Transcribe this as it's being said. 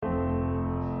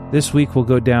This week will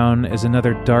go down as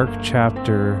another dark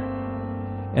chapter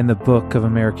in the book of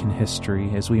American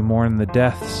history as we mourn the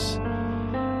deaths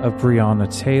of Breonna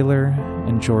Taylor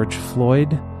and George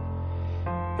Floyd.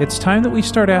 It's time that we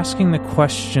start asking the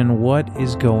question, what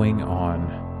is going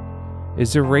on?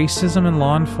 Is there racism in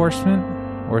law enforcement,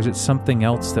 or is it something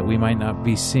else that we might not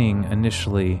be seeing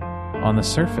initially on the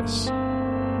surface?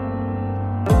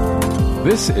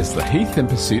 This is the Heath in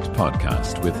Pursuit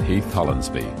podcast with Heath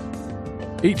Hollinsby.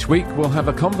 Each week we'll have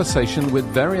a conversation with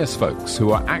various folks who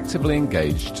are actively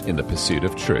engaged in the pursuit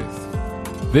of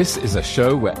truth. This is a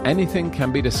show where anything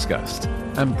can be discussed,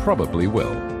 and probably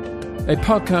will. A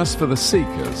podcast for the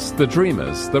seekers, the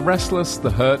dreamers, the restless,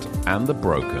 the hurt, and the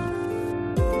broken.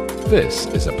 This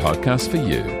is a podcast for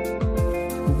you.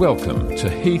 Welcome to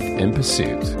Heath in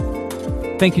Pursuit.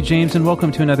 Thank you, James, and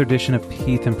welcome to another edition of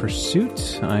Heath in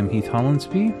Pursuit. I'm Heath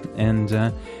Hollinsby,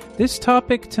 and this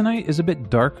topic tonight is a bit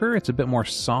darker. It's a bit more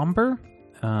somber,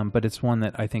 but it's one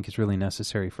that I think is really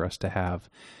necessary for us to have.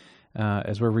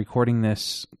 As we're recording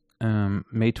this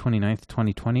May 29th,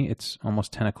 2020, it's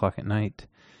almost 10 o'clock at night,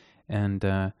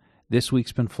 and this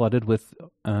week's been flooded with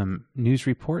news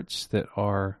reports that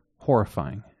are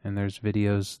horrifying, and there's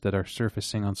videos that are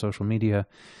surfacing on social media.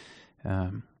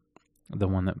 The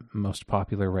one that most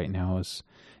popular right now is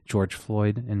George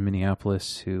Floyd in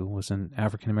Minneapolis, who was an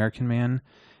African-American man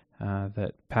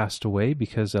that passed away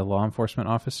because a law enforcement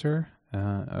officer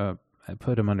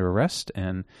put him under arrest,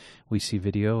 and we see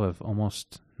video of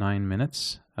almost 9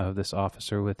 minutes of this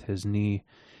officer with his knee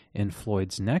in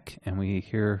Floyd's neck, and we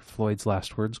hear Floyd's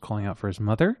last words calling out for his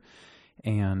mother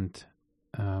and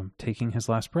taking his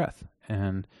last breath.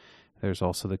 And there's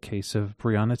also the case of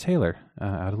Breonna Taylor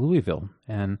out of Louisville,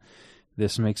 and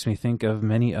this makes me think of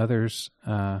many others,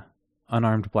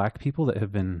 unarmed black people that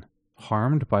have been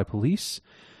harmed by police.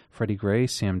 Freddie Gray,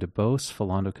 Sam DuBose,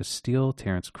 Philando Castile,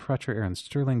 Terrence Crutcher, Aaron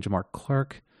Sterling, Jamar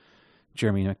Clark,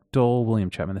 Jeremy McDowell, William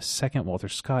Chapman II, Walter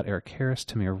Scott, Eric Harris,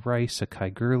 Tamir Rice,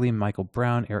 Akai Gurley, Michael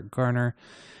Brown, Eric Garner,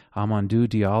 Amadou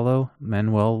Diallo,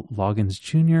 Manuel Loggins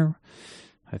Jr.,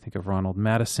 I think of Ronald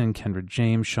Madison, Kendra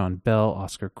James, Sean Bell,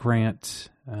 Oscar Grant.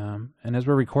 And as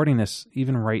we're recording this,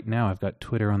 even right now, I've got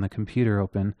Twitter on the computer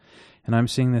open, and I'm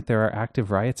seeing that there are active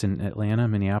riots in Atlanta,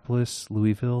 Minneapolis,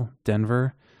 Louisville,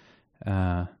 Denver,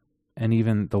 and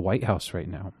even the White House right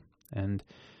now. And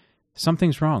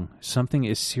something's wrong. Something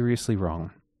is seriously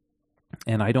wrong.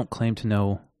 And I don't claim to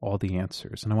know all the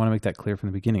answers. And I want to make that clear from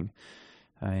the beginning.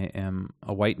 I am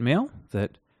a white male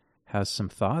that has some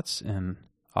thoughts and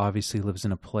obviously lives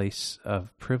in a place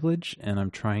of privilege, and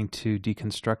I'm trying to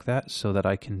deconstruct that so that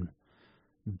I can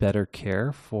better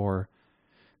care for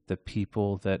the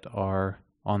people that are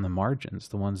on the margins,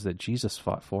 the ones that Jesus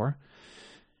fought for.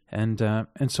 And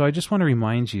so I just want to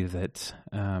remind you that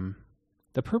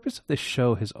the purpose of this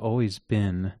show has always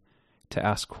been to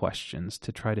ask questions,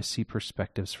 to try to see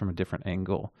perspectives from a different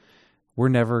angle. We're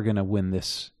never going to win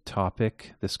this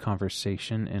topic, this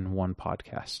conversation in one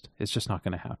podcast. It's just not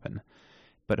going to happen.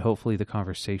 But hopefully the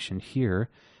conversation here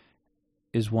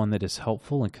is one that is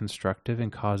helpful and constructive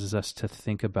and causes us to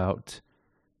think about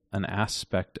an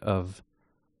aspect of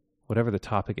whatever the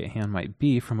topic at hand might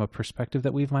be from a perspective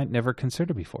that we might never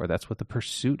consider before. That's what the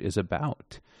pursuit is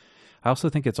about. I also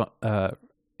think it's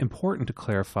important to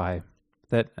clarify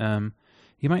that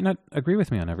you might not agree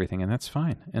with me on everything, and that's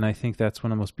fine. And I think that's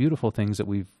one of the most beautiful things that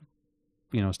we've,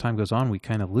 as time goes on, we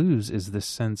kind of lose, is this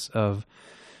sense of,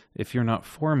 if you're not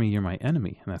for me, you're my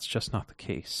enemy. And that's just not the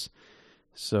case.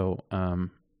 So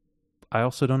I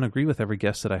also don't agree with every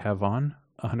guest that I have on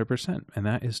 100%. And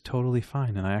that is totally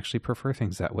fine. And I actually prefer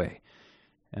things that way.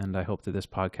 And I hope that this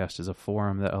podcast is a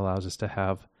forum that allows us to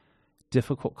have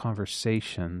difficult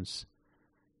conversations,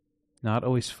 not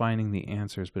always finding the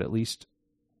answers, but at least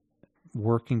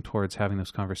working towards having those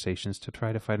conversations to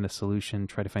try to find a solution,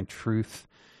 try to find truth,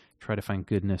 try to find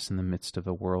goodness in the midst of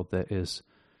a world that is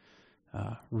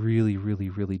really, really,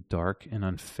 really dark and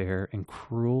unfair and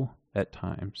cruel at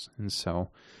times. And so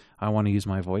I want to use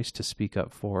my voice to speak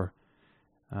up for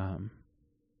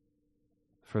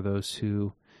those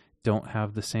who don't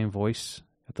have the same voice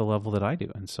at the level that I do.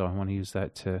 And so I want to use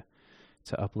that to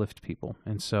uplift people.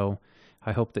 And so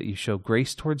I hope that you show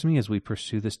grace towards me as we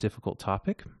pursue this difficult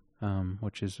topic,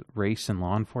 which is race and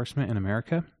law enforcement in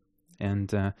America.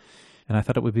 And I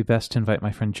thought it would be best to invite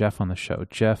my friend Jeff on the show.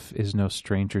 Jeff is no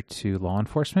stranger to law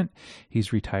enforcement.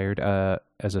 He's retired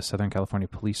as a Southern California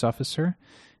police officer,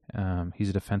 He's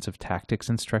a defensive tactics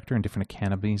instructor in different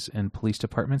academies and police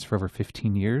departments for over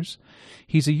 15 years.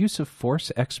 He's a use of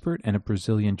force expert and a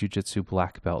Brazilian Jiu-Jitsu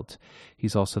black belt.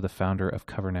 He's also the founder of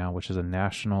Cover Now, which is a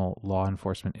national law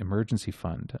enforcement emergency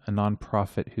fund, a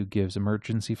nonprofit who gives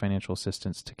emergency financial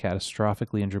assistance to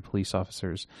catastrophically injured police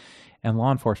officers and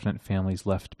law enforcement families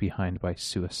left behind by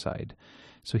suicide.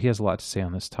 So he has a lot to say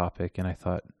on this topic, and I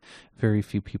thought very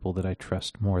few people that I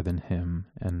trust more than him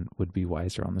and would be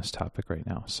wiser on this topic right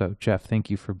now. So, Jeff,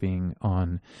 thank you for being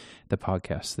on the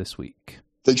podcast this week.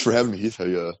 Thanks for having me, Heath.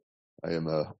 I am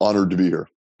honored to be here.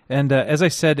 And as I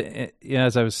said,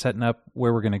 as I was setting up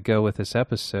where we're going to go with this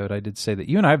episode, I did say that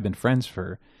you and I have been friends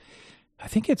for, I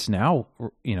think it's now,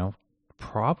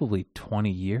 probably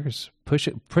 20 years,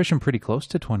 pushing pretty close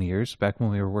to 20 years, back when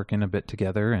we were working a bit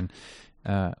together, and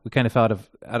we kind of fell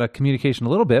out of communication a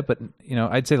little bit, but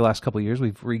I'd say the last couple of years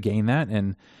we've regained that,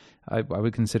 and I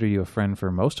would consider you a friend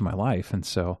for most of my life, and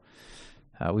so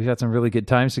we've had some really good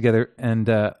times together. And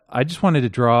I just wanted to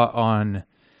draw on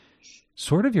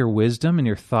sort of your wisdom and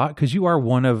your thought, because you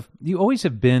always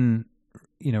have been,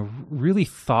 really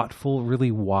thoughtful, really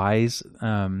wise.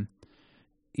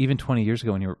 Even 20 years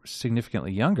ago when you were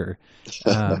significantly younger,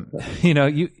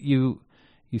 you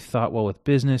thought well with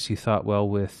business, you thought well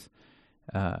with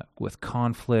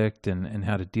conflict and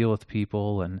how to deal with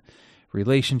people and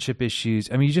relationship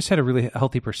issues. I mean, you just had a really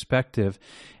healthy perspective.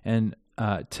 And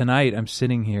tonight I'm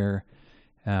sitting here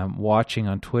watching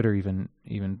on Twitter, even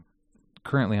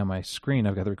currently on my screen,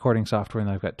 I've got the recording software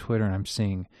and I've got Twitter, and I'm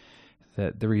seeing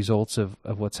that the results of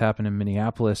what's happened in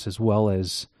Minneapolis as well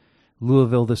as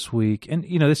Louisville this week. And,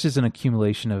 this is an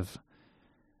accumulation of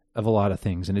a lot of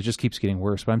things, and it just keeps getting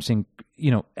worse. But I'm seeing,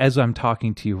 as I'm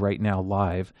talking to you right now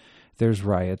live, there's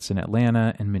riots in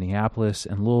Atlanta and Minneapolis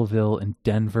and Louisville and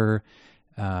Denver,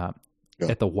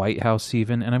 at the White House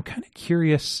even. And I'm kind of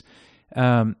curious,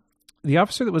 the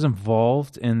officer that was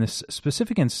involved in this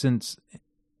specific instance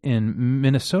in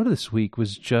Minnesota this week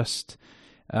was just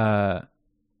he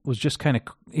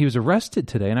was arrested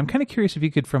today. And I'm kind of curious if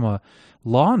you could, from a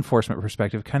law enforcement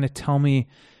perspective, kind of tell me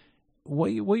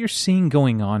what you're seeing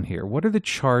going on here. What are the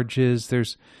charges?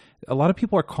 There's a lot of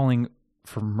people are calling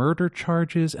for murder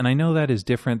charges, and I know that is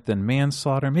different than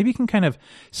manslaughter. Maybe you can kind of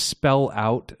spell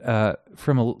out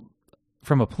from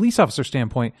a police officer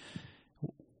standpoint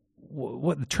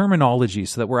what the terminology,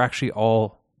 so that we're actually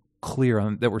all clear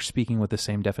on that we're speaking with the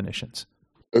same definitions.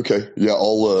 Okay, yeah,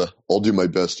 I'll do my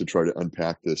best to try to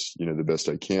unpack this, the best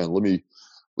I can. Let me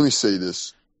say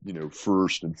this,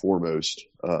 first and foremost.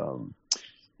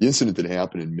 The incident that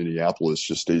happened in Minneapolis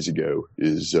just days ago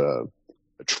is a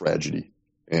tragedy,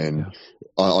 and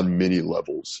on many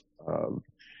levels.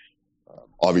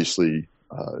 Obviously,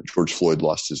 George Floyd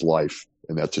lost his life,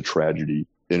 and that's a tragedy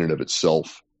in and of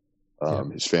itself.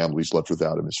 His family's left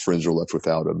without him. His friends are left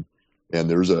without him. And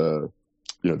there's a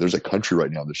country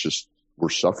right now that's just, we're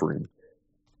suffering.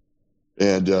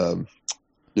 And,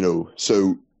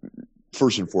 so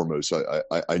first and foremost,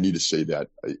 I need to say that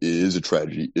it is a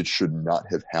tragedy. It should not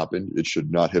have happened. It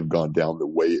should not have gone down the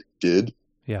way it did.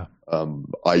 Yeah.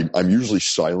 I'm usually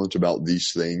silent about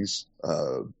these things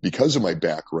because of my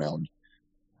background.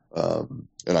 And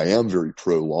I am very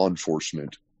pro law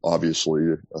enforcement,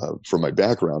 obviously, from my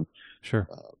background. Sure.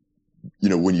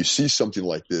 When you see something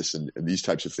like this and these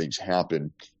types of things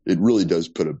happen, it really does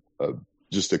put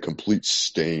just a complete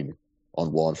stain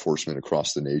on law enforcement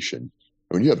across the nation.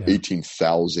 I mean, you have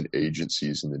 18,000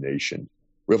 agencies in the nation.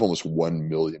 We have almost 1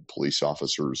 million police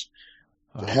officers.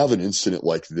 To have an incident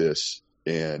like this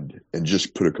and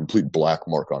just put a complete black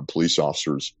mark on police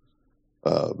officers,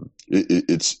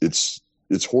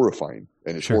 it's horrifying,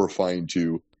 and it's horrifying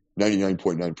to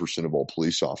 99.9% of all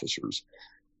police officers.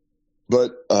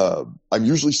 But I'm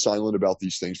usually silent about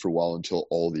these things for a while until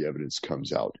all the evidence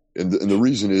comes out. And the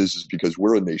reason is because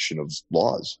we're a nation of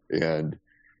laws. And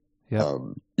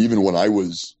even when I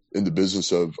was in the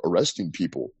business of arresting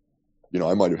people,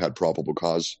 I might have had probable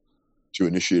cause to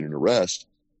initiate an arrest,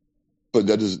 but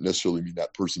that doesn't necessarily mean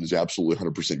that person is absolutely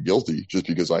 100% guilty just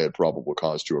because I had probable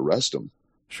cause to arrest them.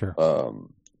 Sure.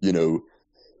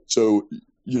 So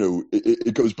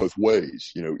it goes both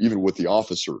ways, even with the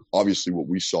officer. Obviously, what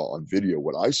I saw on video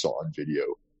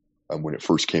when it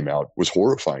first came out was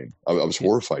horrifying. I was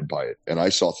horrified by it. And I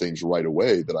saw things right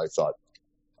away that I thought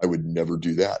I would never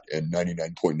do that. And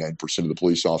 99.9% of the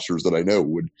police officers that I know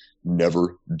would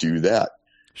never do that.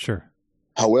 Sure.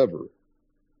 However,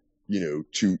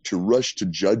 to rush to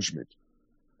judgment,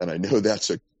 and I know that's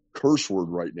a curse word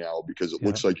right now because it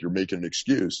looks like you're making an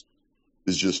excuse,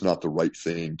 is just not the right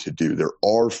thing to do. There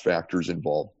are factors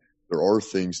involved. There are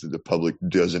things that the public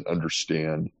doesn't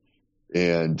understand.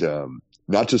 And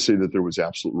Not to say that there was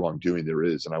absolute wrongdoing, there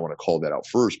is, and I want to call that out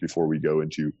first before we go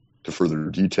into further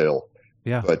detail.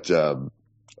 Yeah. But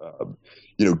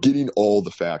getting all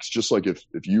the facts, just like if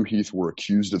you, Heath, were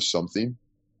accused of something,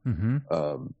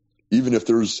 even if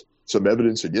there's some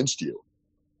evidence against you,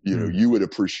 you would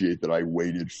appreciate that I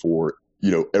waited for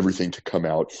everything to come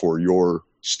out, for your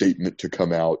statement to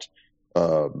come out,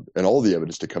 and all the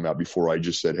evidence to come out before I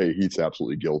just said, hey, Heath's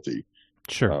absolutely guilty.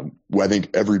 Sure. Well, I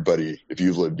think everybody, if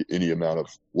you've lived any amount of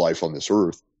life on this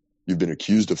earth, you've been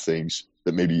accused of things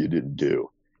that maybe you didn't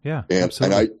do. Yeah,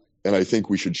 absolutely. And I think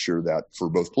we should share that for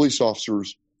both police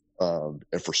officers and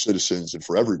for citizens and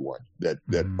for everyone, that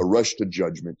a rush to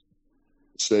judgment,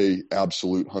 say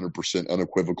absolute 100%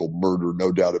 unequivocal murder,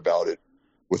 no doubt about it,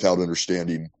 without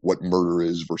understanding what murder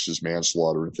is versus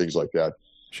manslaughter and things like that.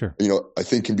 Sure. I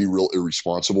think can be real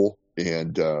irresponsible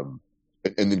and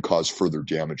then cause further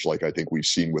damage, like I think we've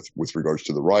seen with regards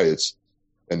to the riots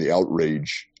and the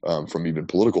outrage from even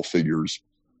political figures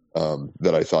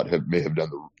that I thought may have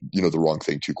done the wrong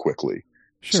thing too quickly.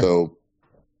 Sure.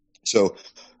 So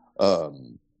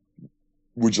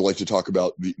would you like to talk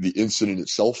about the incident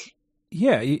itself?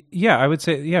 Yeah. I would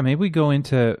say, maybe we go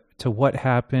into what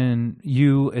happened.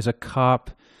 You as a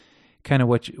cop, kind of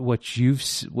what you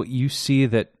see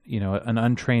that an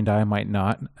untrained eye might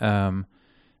not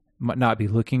be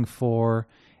looking for,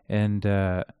 and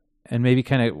maybe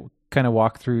kind of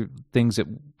walk through things that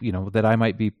that I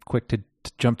might be quick to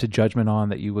jump to judgment on,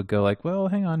 that you would go like, well,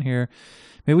 hang on here.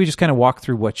 Maybe we just kind of walk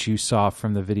through what you saw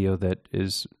from the video that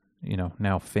is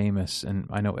now famous, and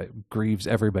I know it grieves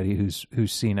everybody who's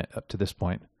seen it up to this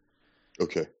point.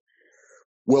 Okay.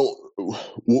 Well,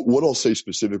 what I'll say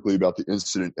specifically about the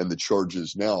incident and the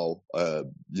charges now,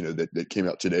 that came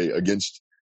out today against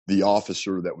the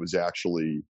officer that was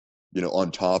actually,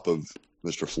 on top of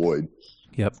Mr. Floyd.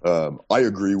 Yep. I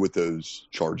agree with those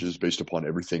charges based upon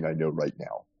everything I know right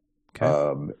now. Okay.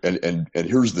 And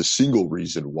here's the single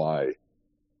reason why.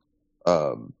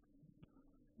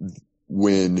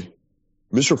 When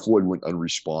Mr. Floyd went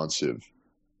unresponsive,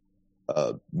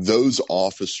 those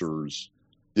officers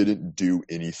didn't do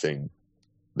anything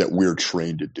that we're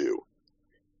trained to do.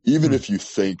 Even if you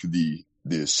think the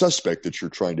suspect that you're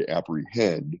trying to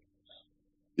apprehend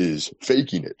is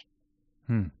faking it,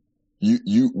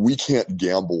 we can't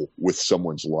gamble with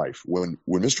someone's life. When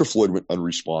Mr. Floyd went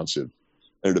unresponsive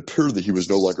and it appeared that he was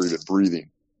no longer even breathing,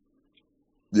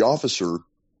 the officer,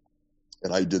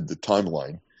 and I did the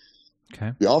timeline,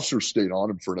 the officer stayed on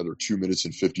him for another 2 minutes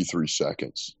and 53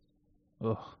 seconds.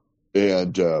 Ugh.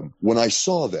 And when I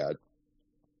saw that,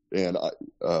 and I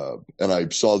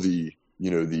saw the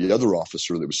other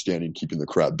officer that was standing, keeping the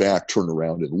crowd back, turn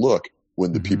around and look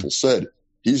when the people said,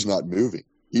 he's not moving,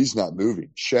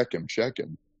 check him.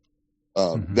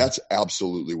 That's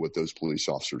absolutely what those police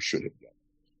officers should have done.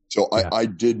 So I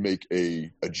did make a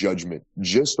judgment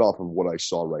just off of what I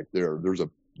saw right there.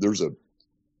 There's a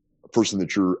person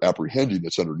that you're apprehending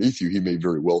that's underneath you. He may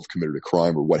very well have committed a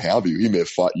crime or what have you. He may have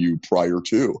fought you prior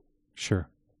to. Sure.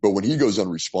 But when he goes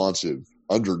unresponsive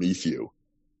underneath you,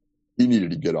 he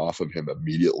needed to get off of him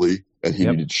immediately, and he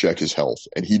needed to check his health,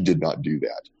 and he did not do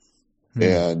that.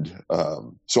 And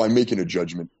so I'm making a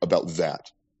judgment about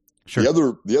that. Sure.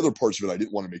 The other parts of it, I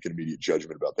didn't want to make an immediate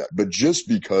judgment about that. But just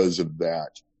because of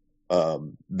that,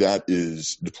 that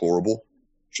is deplorable.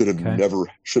 Should have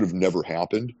never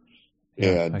happened.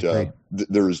 Yeah, and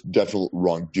there is definite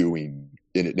wrongdoing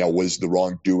in it. Now, was the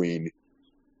wrongdoing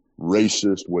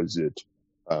racist? Was it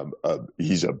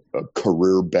he's a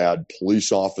career bad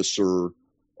police officer?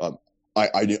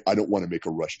 I don't want to make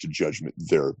a rush to judgment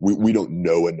there. We don't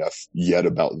know enough yet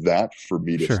about that for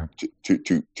me to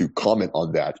comment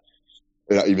on that.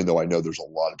 And even though I know there's a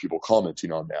lot of people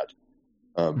commenting on that,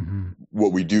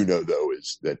 what we do know though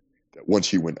is that once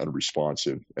he went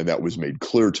unresponsive, and that was made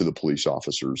clear to the police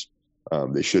officers,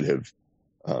 they should have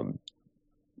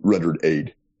rendered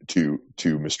aid to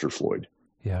Mr. Floyd.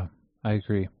 Yeah, I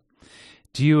agree.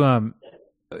 Do you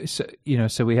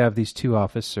so we have these two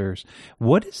officers.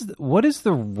 What is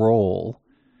the role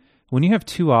when you have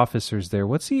two officers there?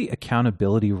 What's the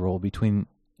accountability role between,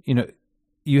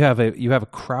 you have a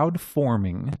crowd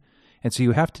forming, and so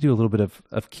you have to do a little bit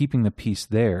of keeping the peace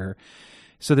there.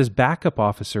 So this backup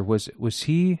officer, was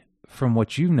he, from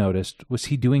what you've noticed, was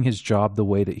he doing his job the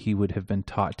way that he would have been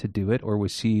taught to do it, or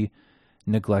was he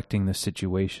neglecting the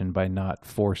situation by not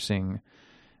forcing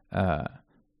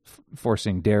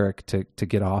Derek to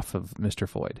get off of Mr.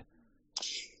 Floyd?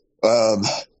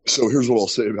 So here's what I'll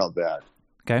say about that.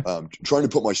 Okay. Trying to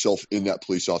put myself in that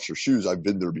police officer's shoes, I've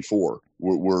been there before.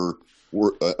 Where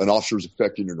an officer is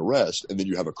effecting an arrest, and then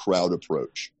you have a crowd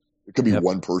approach. It could be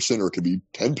one person or it could be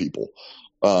 10 people.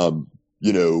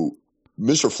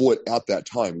 Mr. Floyd at that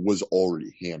time was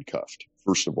already handcuffed,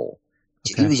 first of all.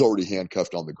 So he was already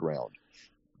handcuffed on the ground.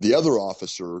 The other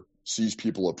officer sees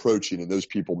people approaching, and those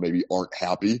people maybe aren't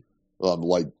happy,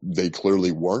 like they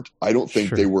clearly weren't. I don't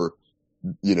think they were,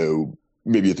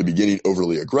 maybe at the beginning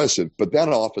overly aggressive, but that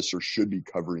officer should be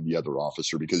covering the other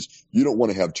officer, because you don't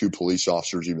want to have 2 police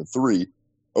officers, even 3,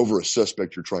 over a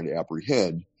suspect you're trying to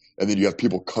apprehend, and then you have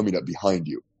people coming up behind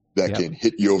you that can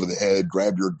hit you over the head,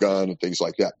 grab your gun, and things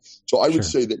like that. So I would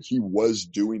say that he was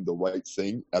doing the right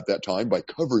thing at that time by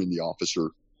covering the officer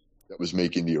that was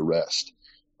making the arrest.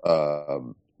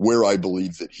 Where I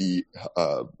believe that he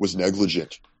was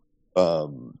negligent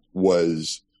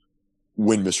was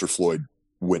when Mr. Floyd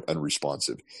went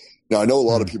unresponsive. Now, I know a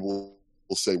lot of people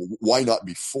will say, well, why not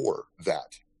before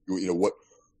that? What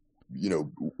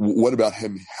about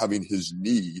him having his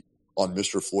knee on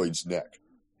Mr. Floyd's neck?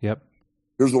 Yep.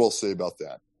 Here's what I'll say about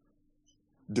that.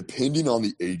 Depending on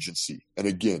the agency, and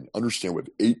again, understand we have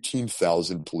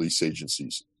 18,000 police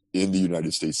agencies in the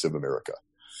United States of America.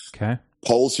 Okay.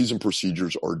 Policies and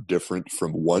procedures are different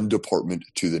from one department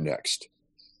to the next.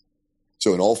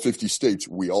 So in all 50 states,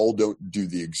 we all don't do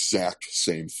the exact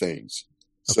same things.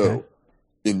 Okay.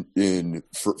 So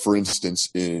for instance,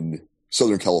 in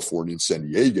Southern California and San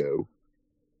Diego,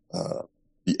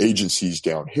 the agencies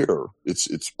down here,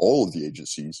 it's all of the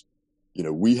agencies,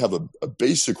 we have a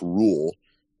basic rule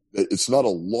that it's not a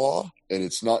law, and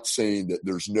it's not saying that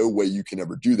there's no way you can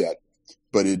ever do that,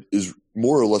 but it is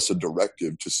more or less a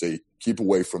directive to say, keep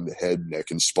away from the head,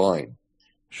 neck, and spine.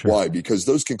 Sure. Why? Because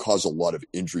those can cause a lot of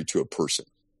injury to a person.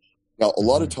 Now, a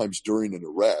lot of times during an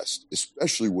arrest,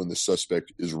 especially when the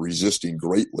suspect is resisting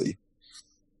greatly,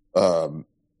 it's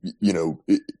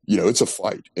a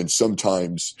fight. And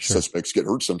sometimes suspects get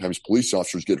hurt. Sometimes police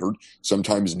officers get hurt.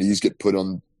 Sometimes knees get put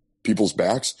on people's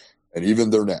backs and even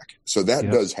their neck. So that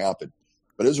does happen.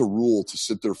 But as a rule, to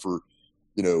sit there for,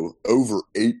 over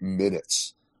 8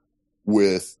 minutes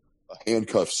with a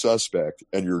handcuffed suspect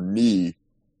and your knee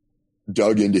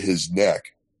dug into his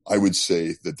neck, I would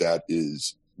say that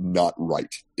is not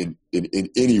right in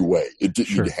any way. It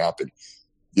didn't need to happen.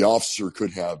 The officer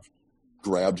could have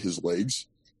grabbed his legs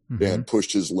and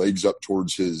pushed his legs up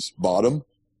towards his bottom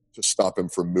to stop him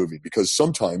from moving. Because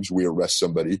sometimes we arrest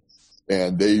somebody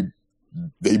and they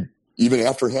even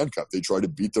after handcuffed, they try to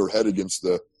beat their head against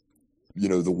the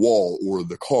wall or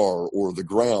the car or the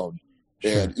ground.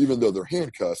 And even though they're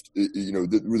handcuffed,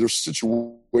 there's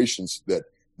situations that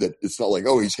it's not like,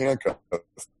 oh, he's handcuffed.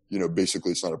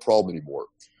 Basically it's not a problem anymore.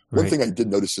 One thing I did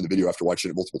notice in the video after watching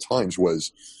it multiple times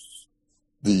was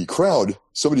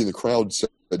somebody in the crowd said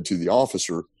to the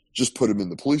officer, just put him in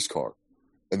the police car.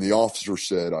 And the officer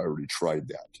said, I already tried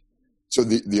that. So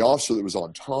the officer that was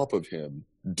on top of him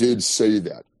did say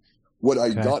that. What I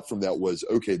got from that was,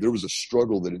 there was a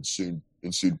struggle that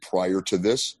ensued prior to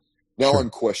this. Now I'm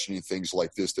questioning things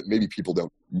like this that maybe people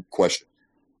don't question.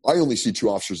 I only see 2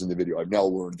 officers in the video. I've now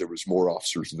learned there was more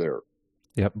officers there.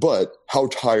 Yep. But how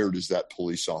tired is that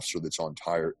police officer that's on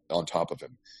top of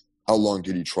him? How long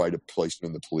did he try to place him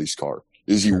in the police car?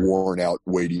 Is he worn out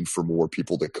waiting for more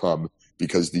people to come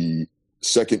because the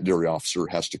secondary officer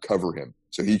has to cover him?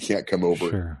 So he can't come over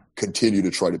and continue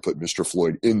to try to put Mr.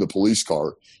 Floyd in the police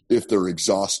car if they're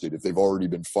exhausted, if they've already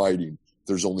been fighting.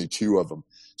 There's only 2 of them.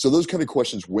 So those kind of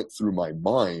questions went through my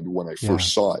mind when I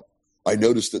first saw it. I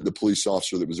noticed that the police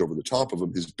officer that was over the top of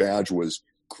him, his badge was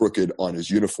crooked on his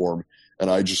uniform. And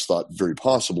I just thought very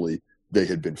possibly they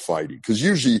had been fighting. Because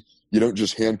usually you don't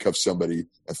just handcuff somebody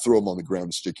and throw them on the ground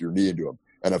and stick your knee into them.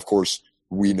 And of course,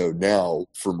 we know now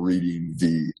from reading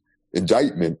the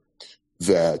indictment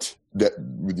that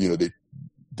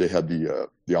they had the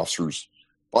officers'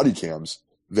 body cams,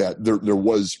 that there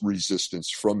was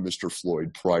resistance from Mr.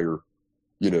 Floyd prior,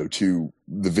 to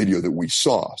the video that we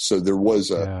saw. So there was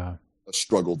a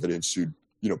struggle that ensued,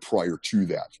 prior to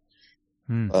that.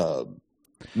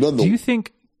 Do you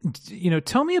think,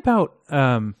 tell me about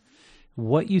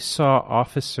what you saw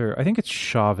Officer, I think it's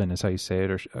Chauvin is how you say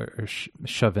it, or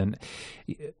Chauvin,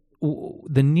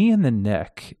 the knee in the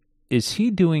neck. Is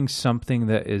he doing something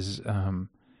that is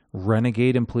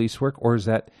renegade in police work, or is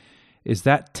that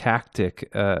tactic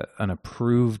an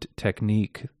approved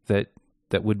technique that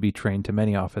would be trained to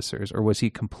many officers, or was he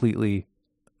completely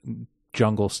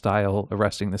jungle style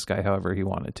arresting this guy however he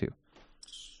wanted to?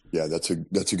 Yeah, that's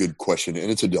a good question,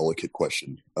 and it's a delicate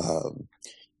question.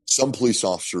 Some police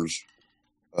officers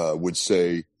would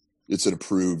say it's an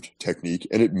approved technique,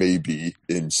 and it may be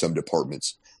in some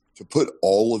departments, to put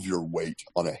all of your weight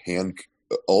in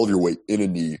a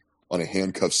knee on a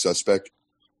handcuffed suspect.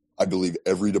 I believe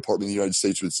every department in the United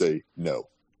States would say, no,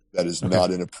 that is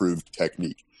not an approved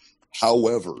technique.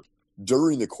 However,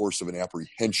 during the course of an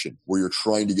apprehension where you're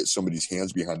trying to get somebody's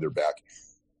hands behind their back,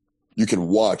 you can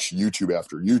watch YouTube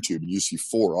after YouTube and you see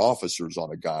 4 officers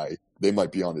on a guy. They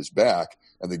might be on his back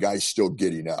and the guy's still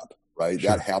getting up, right? Sure.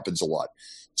 That happens a lot.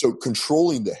 So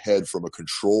controlling the head from a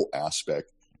control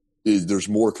aspect is there's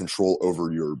more control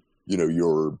over your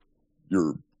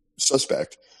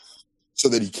suspect so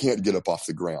that he can't get up off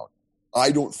the ground.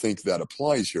 I don't think that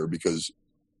applies here because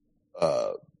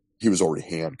he was already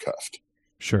handcuffed.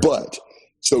 Sure. But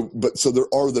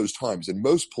there are those times, and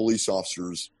most police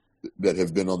officers that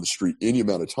have been on the street any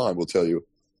amount of time will tell you,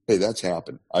 hey, that's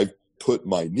happened. I've put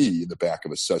my knee in the back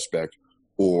of a suspect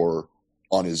or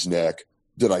on his neck.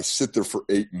 Did I sit there for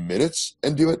 8 minutes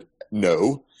and do it?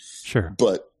 No. Sure.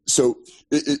 But so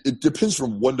it depends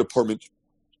from one department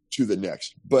to the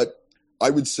next. But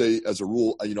I would say as a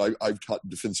rule, I've taught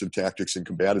defensive tactics and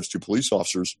combatives to police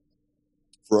officers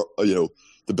for,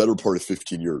 the better part of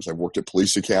 15 years. I've worked at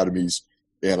police academies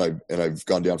and I've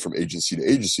gone down from agency to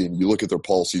agency, and you look at their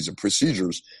policies and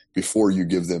procedures before you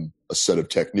give them a set of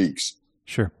techniques.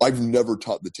 Sure. I've never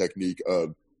taught the technique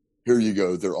of, here you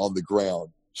go, they're on the ground,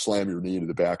 slam your knee into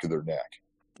the back of their neck.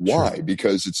 Why? Sure.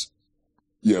 Because it's,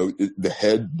 the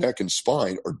head, neck, and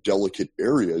spine are delicate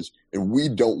areas, and we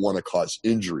don't want to cause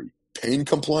injury. Pain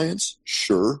compliance,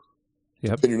 sure,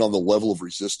 depending on the level of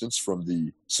resistance from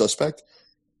the suspect,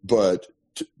 but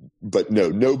no,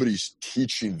 nobody's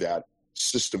teaching that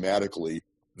systematically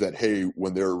that, hey,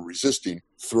 when they're resisting,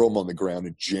 throw them on the ground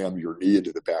and jam your knee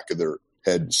into the back of their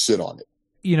head and sit on it.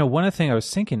 One of the things I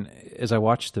was thinking as I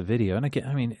watched the video, and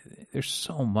again, there's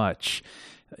so much.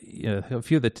 A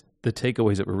few of the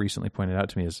takeaways that were recently pointed out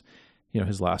to me is,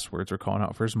 his last words were calling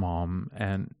out for his mom,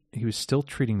 and he was still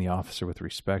treating the officer with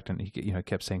respect, and he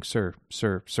kept saying, "Sir,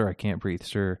 sir, sir, I can't breathe,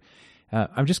 sir."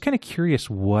 I'm just kind of curious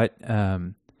what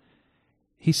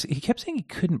he kept saying he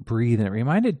couldn't breathe, and it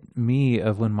reminded me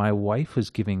of when my wife was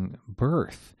giving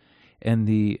birth, and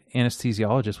the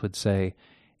anesthesiologist would say,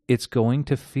 "It's going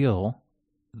to feel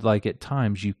like at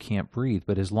times you can't breathe,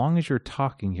 but as long as you're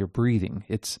talking, you're breathing."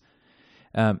 It's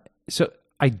so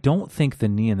I don't think the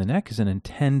knee and the neck is an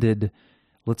intended,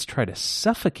 let's try to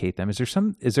suffocate them. Is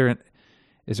there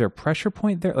a pressure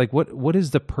point there? Like what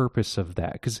is the purpose of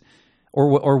that?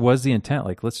 Or was the intent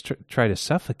like, let's try to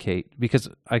suffocate? Because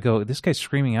I go, this guy's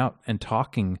screaming out and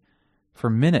talking for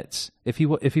minutes. If he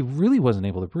really wasn't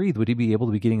able to breathe, would he be able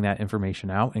to be getting that information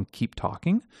out and keep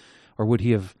talking? Or would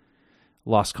he have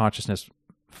lost consciousness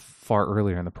far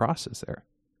earlier in the process there?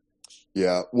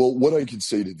 Yeah. Well, what I can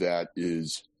say to that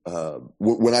is,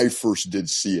 when I first did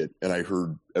see it and I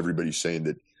heard everybody saying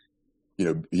that,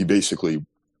 he basically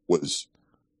was,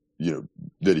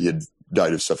 that he had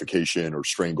died of suffocation or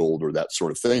strangled or that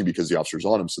sort of thing because the officer's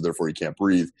on him, so therefore he can't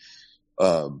breathe.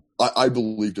 I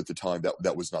believed at the time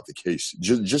that was not the case.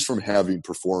 Just from having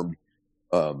performed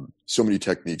so many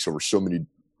techniques over so many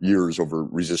years over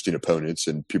resisting opponents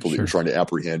and people that you're trying to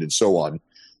apprehend and so on.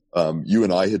 You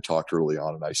and I had talked early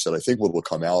on, and I said, I think what will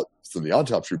come out from the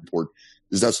autopsy report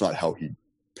is that's not how he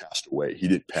passed away. He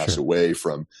didn't pass away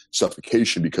from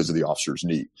suffocation because of the officer's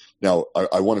knee. Now,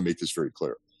 I want to make this very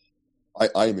clear.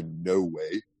 I am in no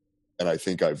way, and I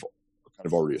think I've kind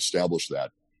of already established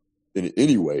that, in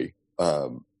any way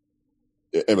am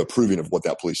approving of what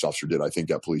that police officer did. I think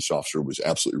that police officer was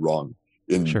absolutely wrong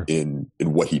in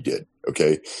what he did.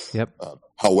 Okay. Yep.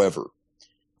 However,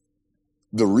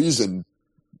 the reason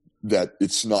that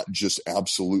it's not just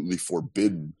absolutely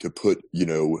forbidden to put,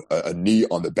 a knee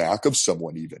on the back of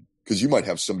someone, even because you might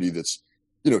have somebody that's,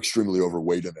 extremely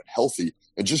overweight and unhealthy,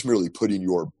 and just merely putting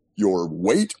your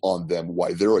weight on them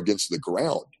while they're against the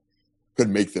ground could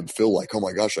make them feel like, oh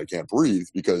my gosh, I can't breathe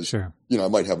because, I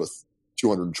might have a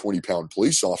 220-pound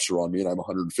police officer on me and I'm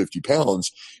 150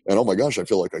 pounds and oh my gosh, I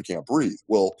feel like I can't breathe.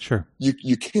 Well,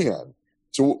 you can.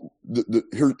 So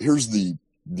here's the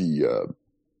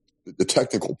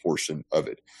technical portion of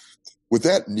it. With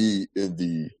that knee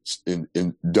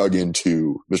in dug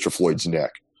into Mr. Floyd's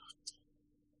neck,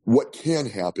 what can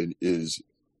happen is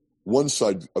one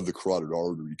side of the carotid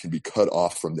artery can be cut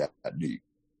off from that knee.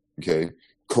 Okay.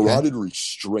 Carotid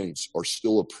restraints are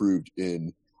still approved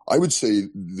in, I would say,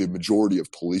 the majority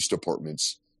of police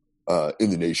departments in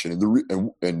the nation,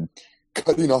 and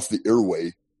cutting off the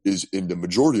airway is in the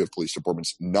majority of police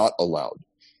departments not allowed.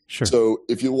 Sure. So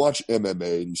if you watch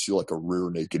MMA and you see like a rear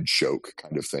naked choke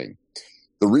kind of thing,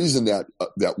 the reason that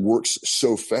works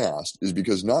so fast is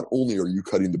because not only are you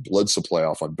cutting the blood supply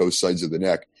off on both sides of the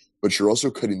neck, but you're also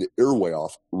cutting the airway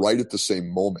off right at the same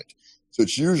moment. So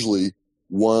it's usually,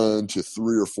 1 to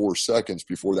 3 or 4 seconds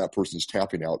before that person's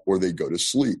tapping out, or they go to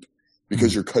sleep,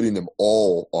 because you're cutting them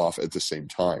all off at the same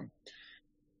time.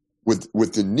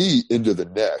 With the knee into the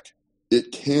neck,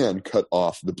 it can cut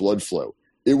off the blood flow.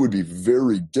 It would be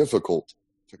very difficult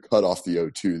to cut off the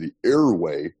O2, the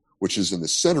airway, which is in the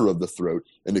center of the throat,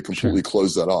 and to completely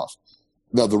close that off.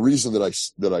 Now, the reason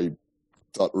that I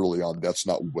thought early on that's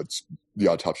not what the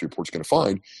autopsy report's going to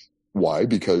find. Why?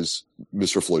 Because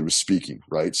Mr. Floyd was speaking,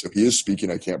 right? So he is speaking,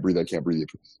 I can't breathe.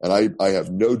 And I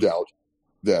have no doubt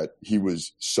that he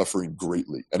was suffering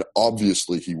greatly. And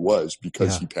obviously he was,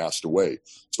 because he passed away.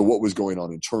 So what was going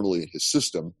on internally in his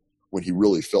system when he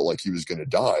really felt like he was going to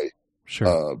die?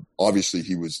 Obviously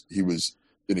he was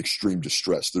in extreme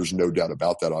distress. There's no doubt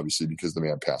about that, obviously, because the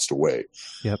man passed away.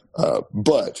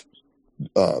 But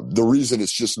the reason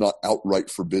it's just not outright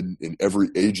forbidden in every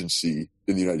agency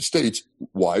in the United States,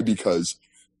 why? Because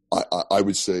I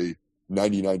would say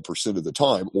 99% of the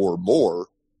time or more,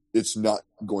 it's not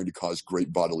going to cause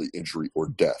great bodily injury or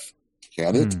death.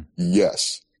 Can it?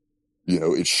 Yes.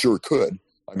 It sure could.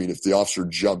 I mean, if the officer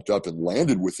jumped up and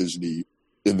landed with his knee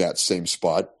in that same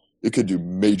spot, it could do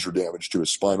major damage to his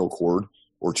spinal cord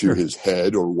or to his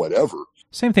head or whatever.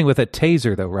 Same thing with a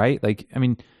taser, though, right? Like, I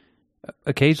mean,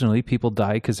 occasionally people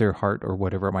die because their heart or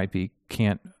whatever it might be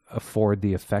can't afford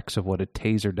the effects of what a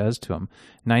taser does to them.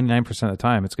 99% of the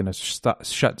time, it's going to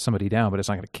shut somebody down, but it's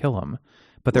not going to kill them.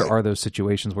 But there are those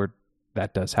situations where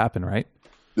that does happen, right?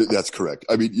 That's correct.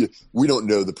 I mean, we don't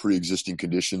know the pre-existing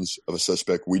conditions of a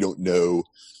suspect. We don't know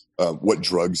what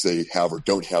drugs they have or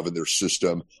don't have in their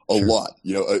system. A lot.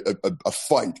 A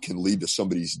fight can lead to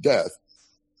somebody's death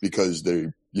because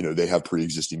they have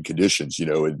pre-existing conditions,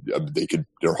 and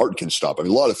their heart can stop. I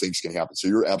mean, a lot of things can happen. So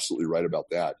you're absolutely right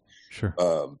about that.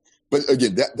 But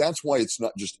again, that's why it's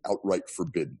not just outright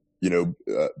forbidden,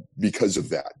 because of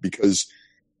that. Because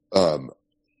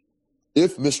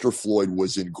if Mr. Floyd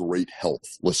was in great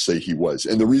health, let's say he was,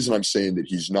 and the reason I'm saying that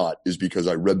he's not is because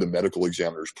I read the medical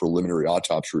examiner's preliminary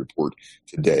autopsy report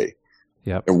today.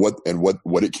 And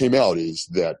what it came out is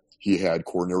that he had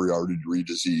coronary artery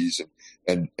disease,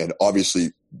 and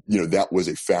obviously, that was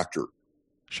a factor.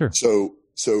 So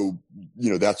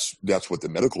that's what the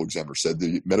medical examiner said.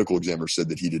 The medical examiner said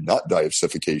that he did not die of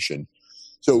suffocation.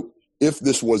 So if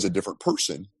this was a different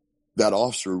person, that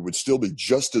officer would still be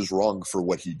just as wrong for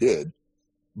what he did,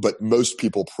 but most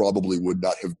people probably would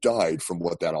not have died from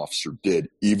what that officer did,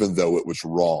 even though it was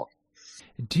wrong.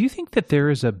 Do you think that there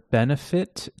is a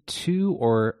benefit to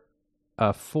or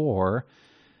for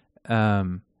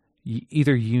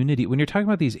either unity? When you're talking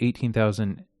about these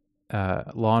 18,000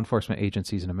 law enforcement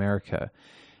agencies in America,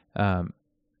 and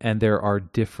there are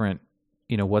different,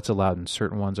 what's allowed in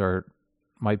certain ones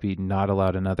might be not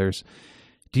allowed in others.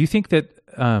 Do you think that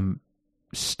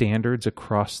standards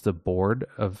across the board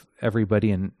of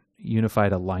everybody in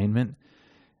unified alignment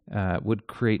would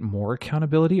create more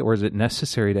accountability, or is it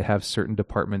necessary to have certain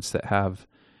departments that have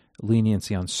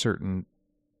leniency on certain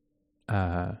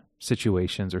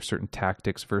situations or certain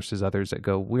tactics versus others that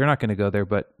go, we're not going to go there,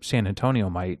 but San Antonio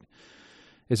might?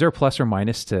 Is there a plus or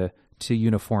minus to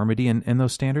uniformity in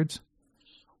those standards?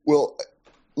 Well,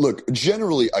 look,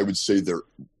 generally, I would say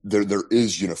there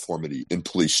is uniformity in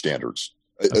police standards.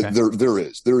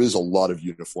 There is a lot of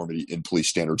uniformity in police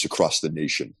standards across the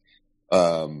nation.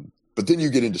 But then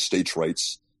you get into states'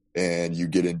 rights and you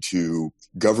get into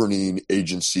governing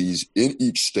agencies in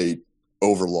each state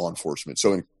over law enforcement.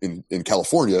 So in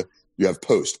California, you have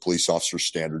POST, police officer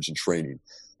standards and training.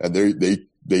 And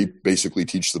they basically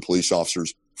teach the police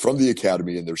officers from the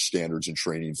academy and their standards and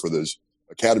training for those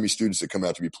academy students that come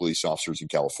out to be police officers in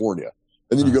California.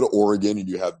 And then you go to Oregon and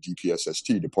you have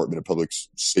DPSST, Department of Public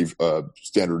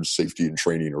Standards, Safety and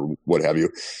Training, or what have you.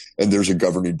 And there's a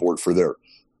governing board for there.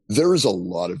 There is a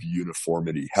lot of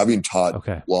uniformity. Having taught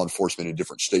law enforcement in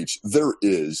different states, there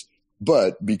is.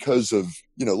 But because of,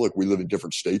 look, we live in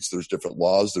different states. There's different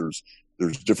laws. There's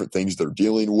different things they're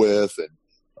dealing with. And,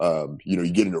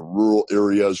 you get into rural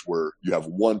areas where you have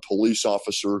one police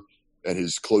officer and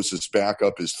his closest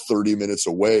backup is 30 minutes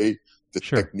away. The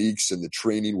techniques and the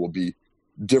training will be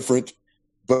different,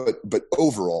 but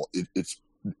overall it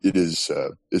is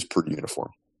pretty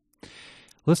uniform.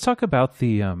 Let's talk about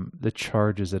the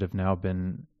charges that have now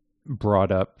been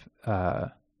brought up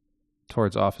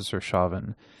towards Officer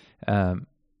Chauvin,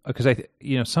 because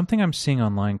something I'm seeing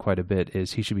online quite a bit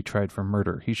is he should be tried for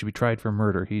murder. He should be tried for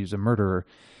murder. He's a murderer.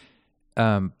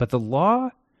 But the law,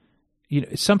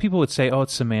 some people would say, oh,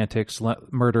 it's semantics,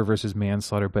 murder versus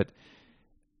manslaughter, but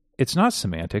it's not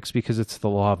semantics because it's the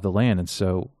law of the land. And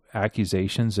so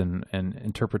accusations and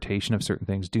interpretation of certain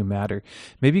things do matter.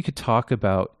 Maybe you could talk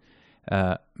about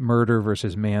murder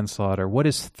versus manslaughter. What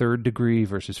is third degree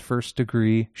versus first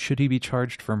degree? Should he be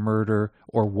charged for murder,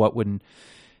 or what would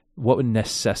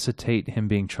necessitate him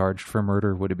being charged for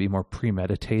murder? Would it be more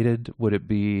premeditated? Would it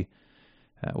be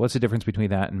what's the difference between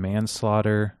that and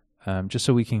manslaughter? Just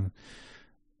so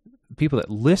people that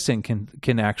listen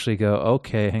can actually go,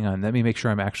 okay, hang on, let me make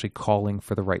sure I'm actually calling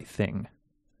for the right thing.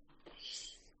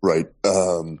 Right.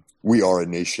 We are a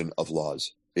nation of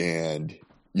laws, and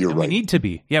you're right. We need to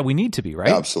be. Yeah, we need to be, right?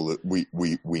 Absolutely.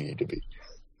 We need to be.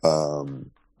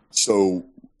 So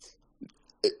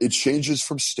it changes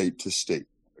from state to state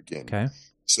again. Okay.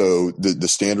 So the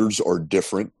standards are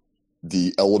different.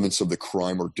 The elements of the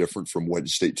crime are different from one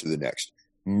state to the next.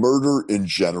 Murder in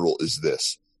general is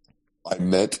this: I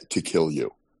meant to kill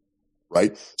you,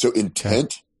 right? So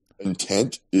intent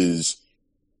is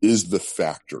the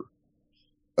factor.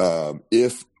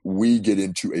 If we get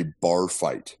into a bar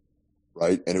fight,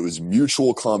 right, and it was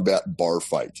mutual combat bar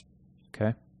fight,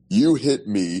 okay, you hit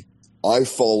me, I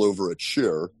fall over a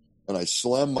chair, and I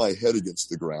slam my head against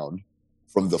the ground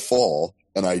from the fall,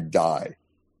 and I die.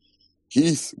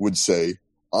 Heath would say,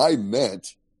 I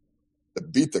meant to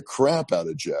beat the crap out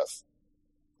of Jeff,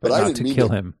 but I not didn't to mean kill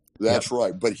him. That's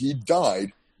right. But he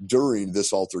died during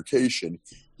this altercation.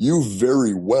 You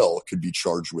very well could be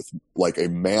charged with like a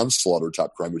manslaughter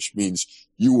type crime, which means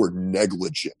you were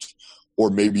negligent, or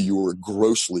maybe you were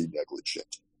grossly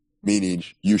negligent, meaning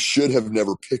you should have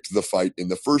never picked the fight in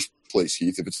the first place,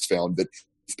 Heath, if it's found that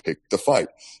Heath picked the fight.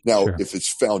 Now, Sure. If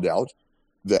it's found out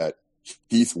that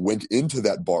Heath went into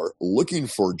that bar looking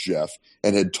for Jeff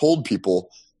and had told people,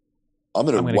 I'm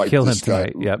going to wipe kill this him guy.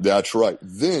 tonight. Yep. That's right.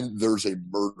 Then there's a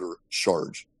murder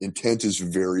charge. Intent is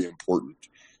very important.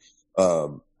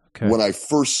 Okay. When I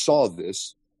first saw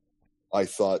this, I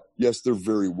thought, yes, there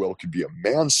very well could be a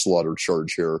manslaughter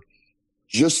charge here.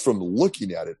 Just from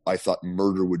looking at it, I thought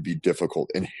murder would be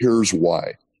difficult. And here's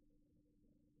why.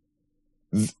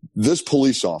 This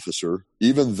police officer,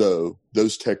 even though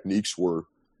those techniques were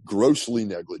grossly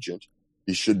negligent,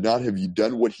 he should not have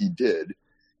done what he did.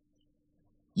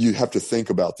 You have to think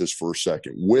about this for a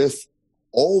second. With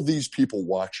all these people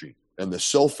watching and the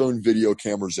cell phone video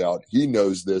cameras out, he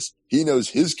knows this. He knows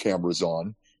his camera's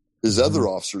on. His other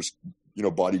officers,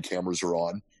 body cameras are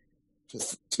on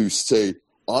to say,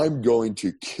 I'm going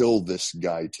to kill this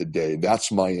guy today.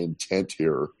 That's my intent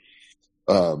here.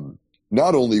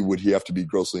 Not only would he have to be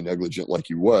grossly negligent like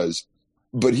he was,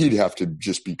 but he'd have to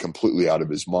just be completely out of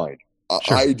his mind.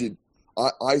 Sure.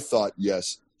 I thought,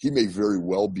 yes, he may very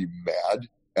well be mad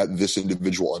at this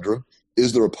individual under him.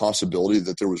 Is there a possibility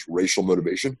that there was racial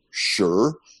motivation?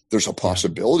 Sure, there's a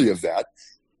possibility of that.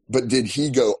 But did he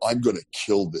go, I'm going to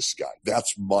kill this guy?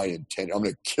 That's my intent. I'm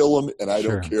going to kill him, and I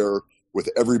don't care with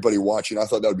everybody watching. I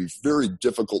thought that would be very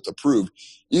difficult to prove,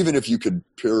 even if you could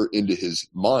peer into his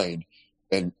mind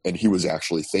and he was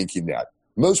actually thinking that.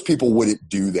 Most people wouldn't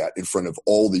do that in front of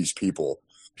all these people.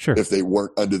 Sure. If they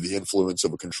weren't under the influence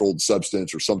of a controlled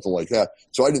substance or something like that.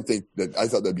 So I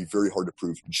thought that'd be very hard to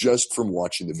prove just from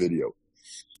watching the video.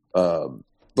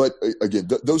 But again,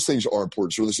 those things are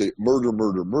important. So when they say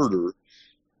murder,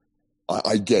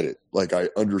 I get it. Like, I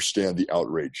understand the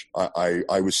outrage.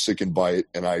 I was sickened by it,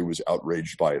 and I was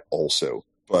outraged by it also.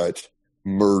 But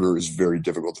murder is very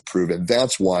difficult to prove. And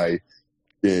that's why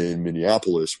in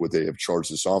Minneapolis, what they have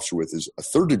charged this officer with is a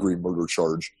third-degree murder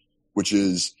charge, which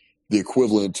is the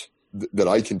equivalent that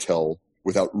I can tell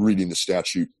without reading the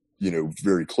statute,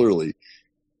 very clearly.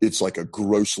 It's like a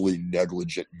grossly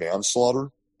negligent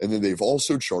manslaughter. And then they've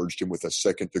also charged him with a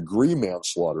second-degree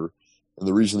manslaughter. And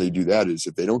the reason they do that is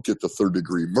if they don't get the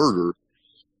third-degree murder,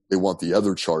 they want the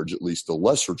other charge, at least the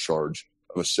lesser charge,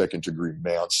 of a second-degree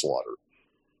manslaughter.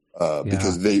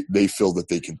 Because they feel that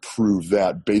they can prove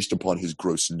that based upon his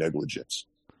gross negligence.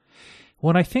 Well,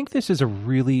 and I think this is a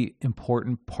really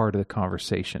important part of the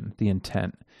conversation, the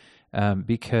intent,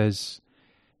 because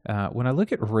when I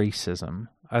look at racism,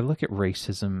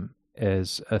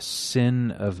 as a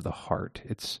sin of the heart.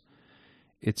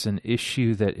 It's an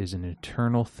issue that is an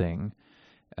internal thing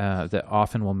that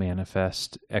often will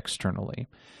manifest externally.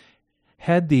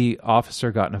 Had the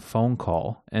officer gotten a phone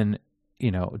call and,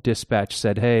 dispatch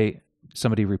said, hey,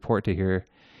 somebody report to here,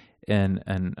 and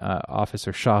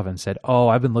Officer Chauvin said, oh,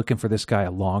 I've been looking for this guy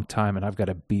a long time and I've got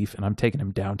a beef and I'm taking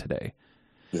him down today.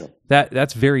 Yeah.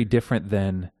 That's very different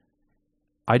than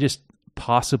I just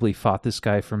possibly fought this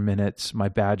guy for minutes. My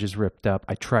badge is ripped up.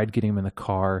 I tried getting him in the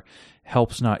car.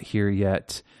 Help's not here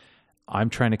yet. I'm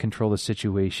trying to control the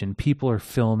situation. People are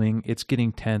filming. It's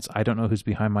getting tense. I don't know who's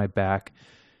behind my back.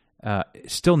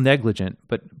 Still negligent,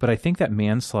 but I think that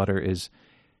manslaughter is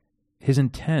his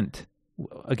intent.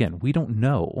 Again, we don't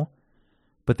know,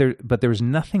 But there's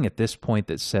nothing at this point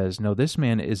that says, no, this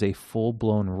man is a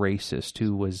full-blown racist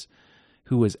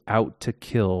who was out to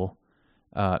kill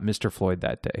Mr. Floyd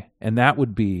that day. And that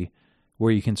would be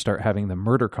where you can start having the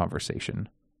murder conversation.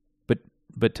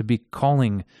 But to be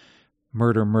calling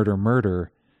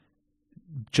murder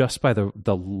just by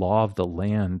the law of the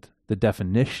land, the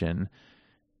definition,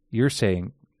 you're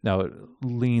saying, now it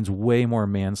leans way more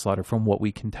manslaughter from what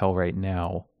we can tell right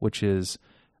now, which is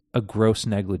a gross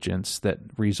negligence that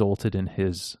resulted in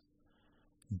his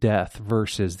death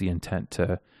versus the intent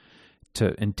to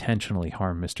intentionally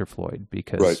harm Mr. Floyd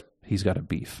because he's got a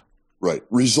beef. Right.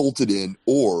 Resulted in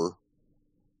or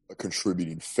a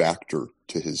contributing factor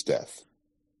to his death.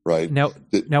 Right. Now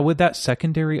would that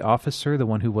secondary officer, the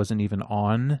one who wasn't even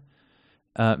on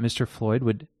Mr.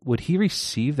 Floyd, would he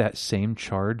receive that same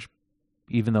charge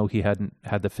even though he hadn't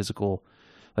had the physical,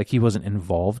 like he wasn't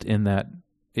involved in that?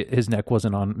 His neck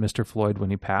wasn't on Mr. Floyd when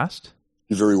he passed?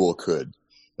 He very well could.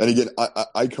 And again,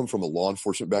 I come from a law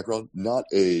enforcement background, not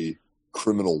a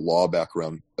criminal law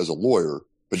background as a lawyer,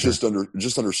 but Sure.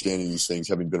 just understanding these things,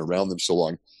 having been around them so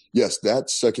long. Yes, that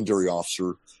secondary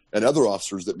officer and other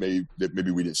officers that maybe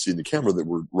we didn't see in the camera that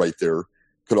were right there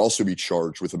could also be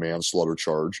charged with a manslaughter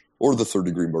charge or the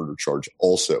third-degree murder charge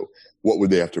also. What would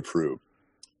they have to prove?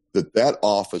 That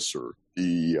officer,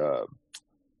 I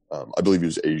believe he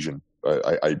was Asian.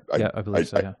 I believe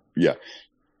so. Yeah.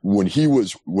 When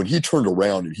he turned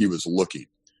around and he was looking,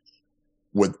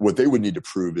 what they would need to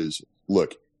prove is,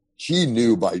 look, he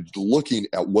knew by looking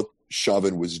at what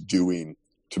Chauvin was doing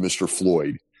to Mr.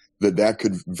 Floyd that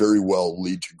could very well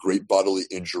lead to great bodily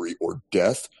injury or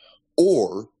death,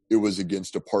 or it was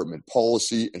against department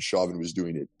policy and Chauvin was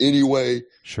doing it anyway.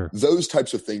 Sure. Those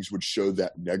types of things would show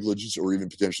that negligence or even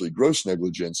potentially gross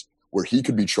negligence where he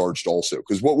could be charged also.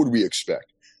 Because what would we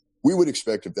expect? We would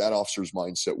expect if that officer's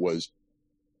mindset was,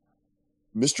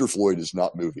 Mr. Floyd is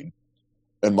not moving,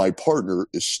 and my partner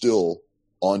is still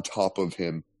on top of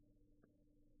him.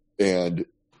 And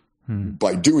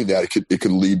by doing that, it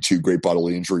could lead to great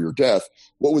bodily injury or death.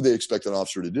 What would they expect an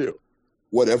officer to do?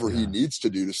 Whatever he needs to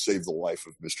do to save the life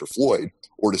of Mr. Floyd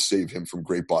or to save him from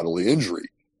great bodily injury.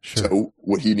 Sure. So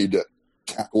would he need to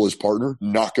tackle his partner,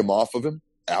 knock him off of him?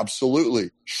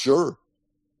 Absolutely. Sure.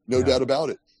 No doubt about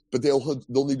it. But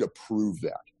they'll need to prove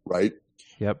that, right?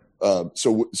 Yep. But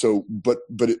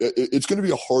it's going to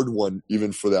be a hard one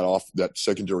even for that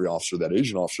secondary officer, that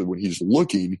Asian officer, when he's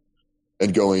looking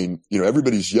and going,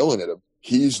 everybody's yelling at him.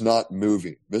 He's not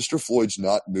moving. Mr. Floyd's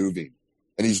not moving.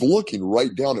 And he's looking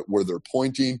right down at where they're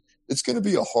pointing. It's going to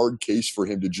be a hard case for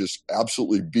him to just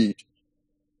absolutely beat,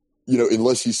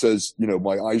 unless he says,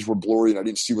 my eyes were blurry and I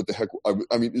didn't see what the heck.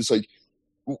 I mean, it's like,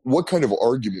 what kind of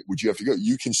argument would you have to go?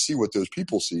 You can see what those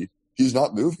people see. He's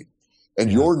not moving.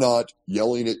 And you're not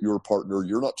yelling at your partner.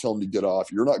 You're not telling him to get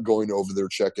off. You're not going over there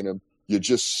checking him. You're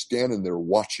just standing there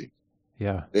watching.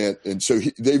 Yeah. And so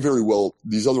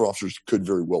these other officers could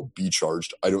very well be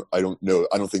charged. I don't know.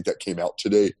 I don't think that came out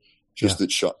today, just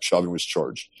that Chauvin was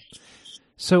charged.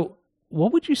 So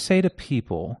what would you say to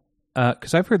people?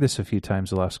 Cause I've heard this a few times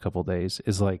the last couple of days,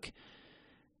 is like,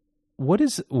 what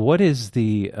is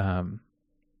the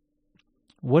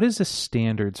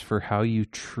standards for how you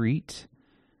treat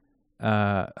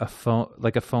a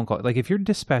phone call? Like if you're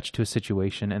dispatched to a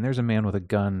situation and there's a man with a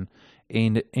gun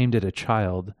aimed at a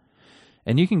child,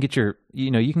 and you can get you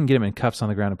can get him in cuffs on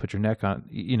the ground and put your neck on,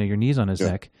 your knees on his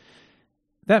neck.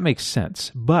 That makes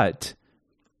sense. But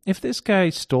if this guy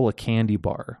stole a candy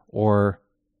bar or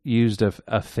used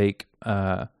a fake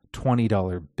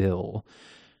 $20 bill,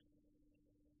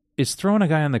 is throwing a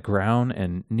guy on the ground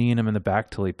and kneeing him in the back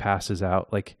till he passes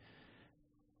out, like,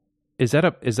 is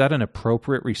that an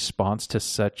appropriate response to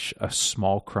such a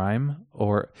small crime,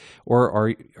 or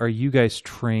are you guys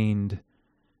trained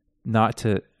not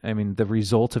to? I mean, the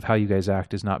result of how you guys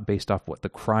act is not based off what the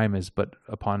crime is, but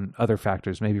upon other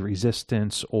factors, maybe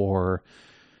resistance, or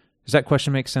does that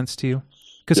question make sense to you?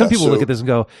 Because some people look at this and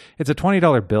go, it's a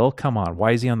 $20 bill. Come on.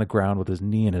 Why is he on the ground with his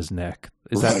knee in his neck?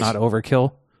 Is that not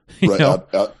overkill?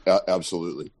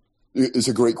 Absolutely. It's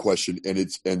a great question. And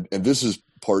this is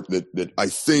part that I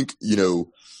think,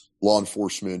 law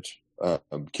enforcement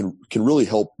can really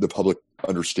help the public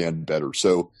understand better.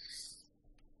 So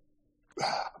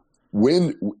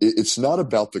when it's not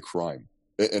about the crime,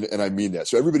 and I mean that.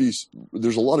 So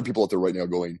there's a lot of people out there right now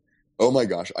going, oh my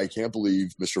gosh, I can't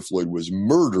believe Mr. Floyd was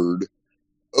murdered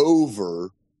over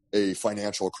a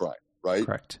financial crime, right?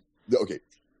 Correct. Okay.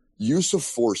 Use of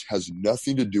force has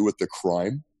nothing to do with the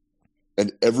crime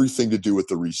and everything to do with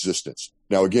the resistance.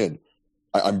 Now, again,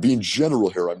 I'm being general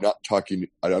here. I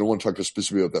don't want to talk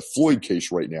specifically about the Floyd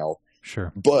case right now.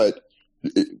 Sure. But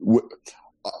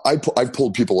I've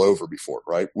pulled people over before,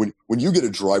 right? When you get a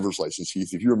driver's license,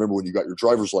 Heath, if you remember when you got your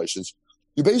driver's license,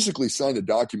 you basically signed a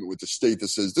document with the state that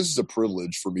says this is a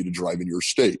privilege for me to drive in your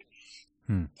state.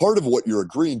 Part of what you're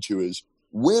agreeing to is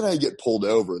when I get pulled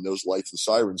over and those lights and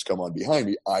sirens come on behind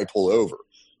me, I pull over.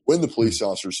 When the police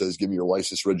officer says, give me your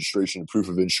license, registration, and proof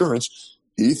of insurance,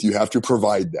 Heath, you have to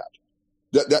provide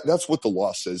that. That's what the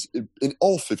law says in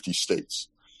all 50 states.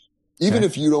 Even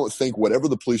if you don't think whatever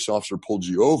the police officer pulled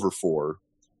you over for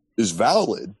is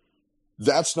valid,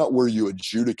 that's not where you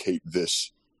adjudicate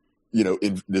this,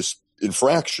 in this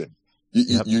infraction.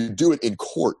 You do it in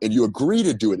court, and you agree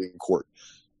to do it in court.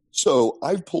 So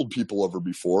I've pulled people over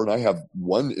before, and I have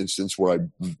one instance where I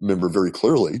remember very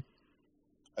clearly.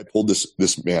 I pulled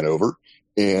this man over,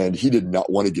 and he did not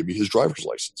want to give me his driver's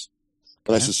license.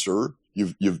 And I said, "Sir,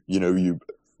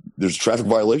 there's a traffic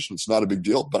violation. It's not a big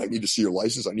deal, but I need to see your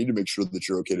license. I need to make sure that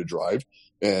you're okay to drive,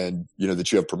 and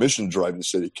that you have permission to drive in the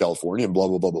state of California, and blah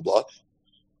blah blah blah blah."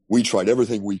 We tried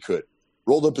everything we could,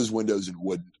 rolled up his windows, and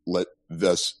wouldn't let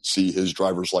us see his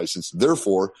driver's license.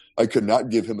 Therefore, I could not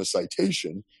give him a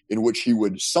citation in which he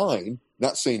would sign,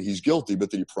 not saying he's guilty, but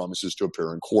that he promises to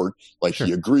appear in court like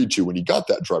he agreed to when he got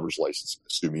that driver's license,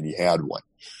 assuming he had one.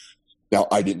 Now,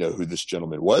 I didn't know who this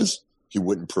gentleman was. He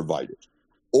wouldn't provide it.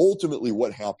 Ultimately,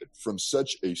 what happened from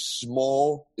such a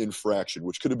small infraction,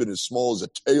 which could have been as small as a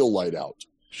tail light out,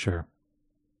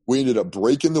 we ended up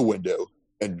breaking the window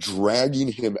and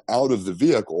dragging him out of the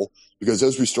vehicle, because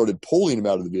as we started pulling him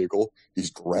out of the vehicle, he's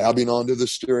grabbing onto the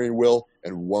steering wheel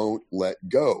and won't let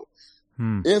go.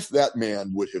 If that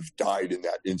man would have died in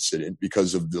that incident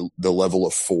because of the level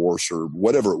of force or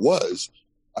whatever it was,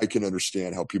 I can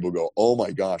understand how people go, oh my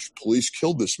gosh, police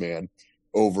killed this man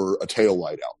over a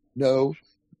taillight out. No,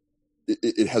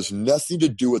 it has nothing to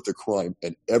do with the crime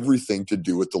and everything to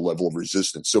do with the level of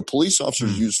resistance. So police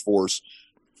officers use force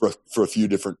for a few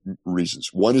different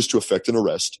reasons. One is to effect an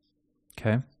arrest.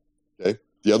 Okay.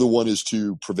 The other one is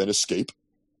to prevent escape.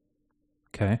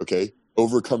 Okay.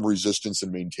 Overcome resistance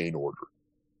and maintain order.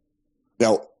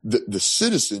 Now, the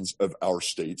citizens of our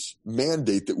states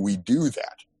mandate that we do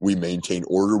that. We maintain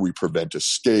order, we prevent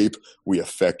escape, we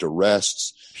effect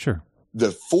arrests.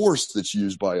 The force that's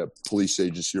used by a police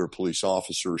agency or a police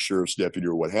officer or sheriff's deputy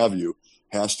or what have you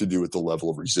has to do with the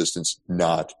level of resistance,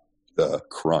 not the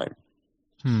crime.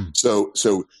 So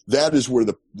that is where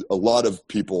a lot of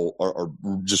people are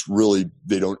just really,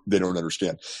 they don't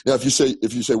understand. Now, if you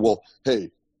say, well, hey,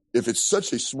 if it's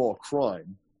such a small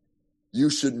crime, you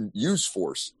shouldn't use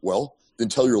force. Well, then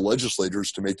tell your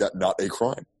legislators to make that not a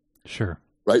crime.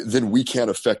 Right? Then we can't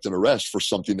effect an arrest for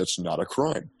something that's not a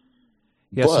crime.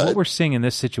 Yeah. So what we're seeing in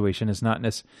this situation is not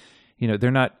they're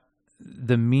not,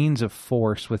 the means of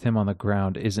force with him on the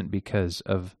ground isn't because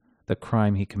of the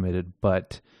crime he committed,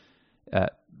 but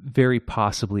very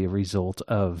possibly a result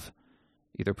of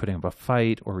either putting up a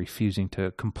fight or refusing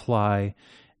to comply.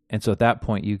 And so at that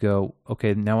point you go,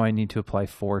 okay, now I need to apply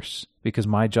force because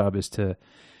my job is to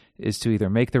either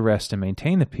make the arrest and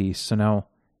maintain the peace. So now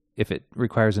if it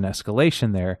requires an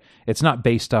escalation there, it's not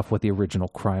based off what the original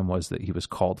crime was that he was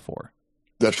called for.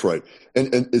 That's right.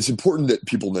 And it's important that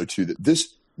people know too, that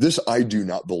this I do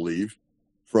not believe,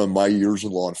 from my years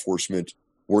in law enforcement,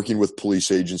 working with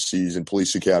police agencies and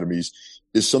police academies,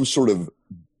 is some sort of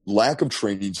lack of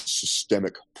training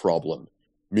systemic problem,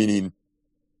 meaning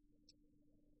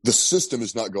the system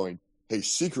is not going, hey,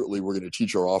 secretly we're going to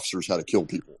teach our officers how to kill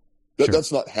people.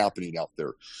 That's not happening out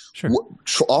there.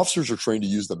 Officers are trained to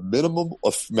use the minimum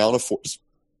amount of force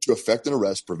to effect an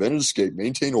arrest, prevent an escape,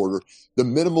 maintain order, the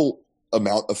minimal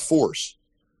amount of force.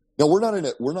 Now, we're not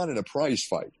in a prize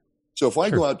fight. So if I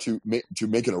go out to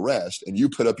make an arrest and you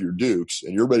put up your dukes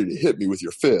and you're ready to hit me with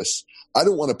your fists, I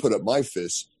don't want to put up my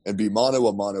fists and be mano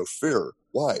a mano fair.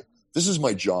 Why? This is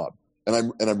my job,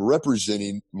 and I'm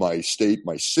representing my state,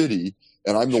 my city,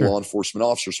 and I'm the law enforcement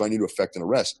officer, so I need to effect an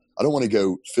arrest. I don't want to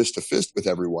go fist to fist with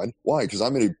everyone. Why? Because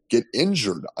I'm going to get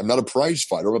injured. I'm not a prize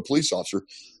fighter. I'm a police officer.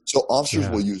 So officers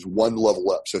will use one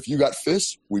level up. So if you got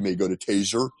fists, we may go to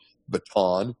taser,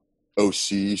 baton,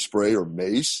 OC spray, or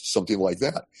mace, something like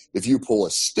that. If you pull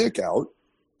a stick out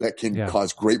that can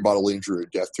cause great bodily injury or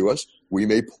death to us, we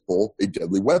may pull a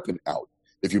deadly weapon out.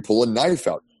 If you pull a knife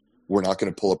out, we're not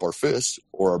going to pull up our fist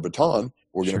or our baton.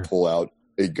 We're going to pull out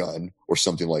a gun or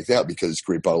something like that, because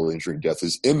great bodily injury and death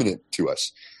is imminent to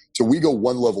us. So we go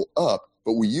one level up,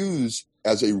 but we use,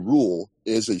 as a rule,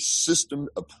 as a system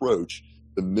approach,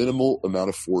 the minimal amount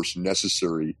of force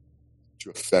necessary to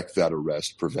effect that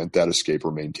arrest, prevent that escape,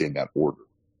 or maintain that order.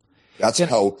 That's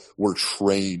how we're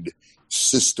trained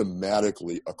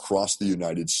systematically across the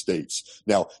United States.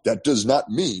 Now, that does not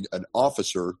mean an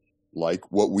officer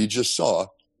like what we just saw,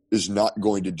 is not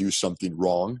going to do something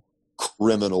wrong,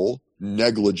 criminal,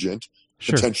 negligent,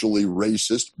 potentially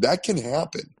racist. That can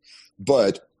happen.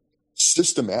 But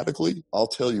systematically, I'll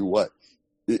tell you what,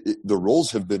 the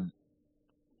roles have been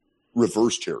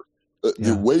reversed here.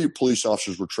 The way police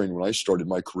officers were trained when I started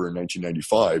my career in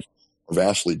 1995 are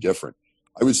vastly different.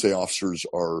 I would say officers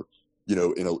are, in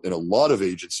a lot of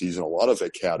agencies and a lot of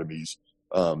academies,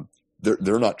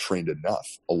 they're not trained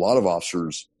enough. A lot of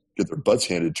officers get their butts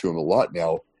handed to them a lot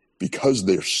now because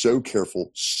they're so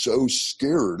careful, so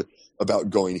scared about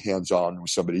going hands-on with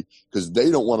somebody because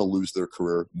they don't want to lose their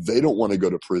career. They don't want to go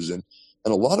to prison.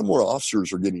 And a lot of more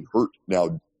officers are getting hurt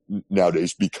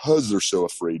nowadays because they're so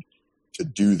afraid to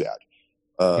do that.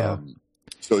 And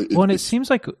it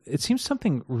seems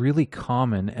something really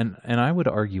common, and I would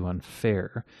argue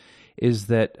unfair, is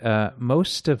that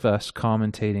most of us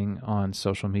commentating on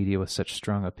social media with such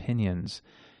strong opinions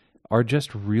are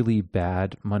just really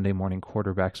bad Monday morning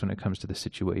quarterbacks when it comes to the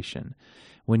situation.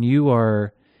 When you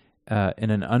are in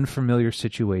an unfamiliar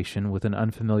situation with an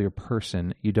unfamiliar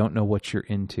person, you don't know what you're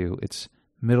into. It's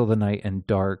middle of the night and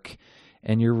dark,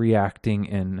 and you're reacting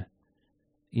in,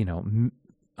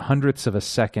 hundredths of a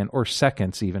second or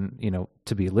seconds even,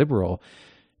 to be liberal.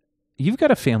 You've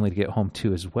got a family to get home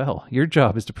to as well. Your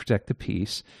job is to protect the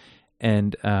peace.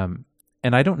 And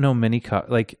I don't know many,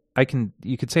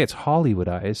 you could say it's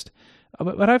Hollywoodized,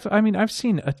 but I've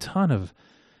seen a ton of,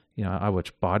 I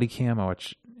watch Body Cam, I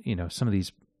watch, some of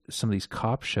these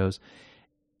cop shows,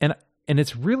 and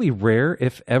it's really rare,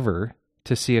 if ever,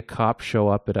 to see a cop show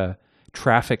up at a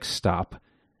traffic stop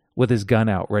with his gun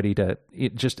out, ready to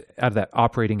just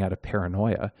operating out of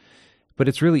paranoia. But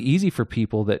it's really easy for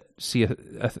people that see a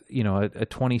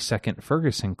 20-second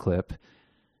Ferguson clip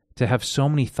to have so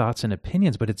many thoughts and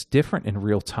opinions. But it's different in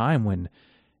real time when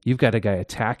you've got a guy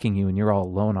attacking you and you're all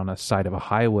alone on a side of a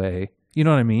highway. You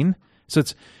know what I mean? So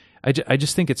I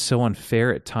just think it's so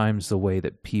unfair at times, the way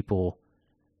that people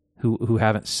who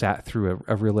haven't sat through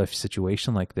a real life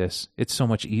situation like this, it's so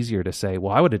much easier to say,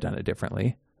 well, I would have done it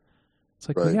differently. It's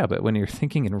like, well, yeah, but when you're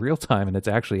thinking in real time and it's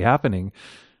actually happening,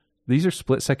 these are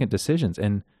split-second decisions.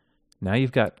 And now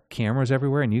you've got cameras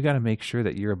everywhere, and you got to make sure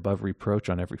that you're above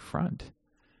reproach on every front.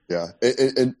 Yeah,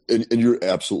 and you're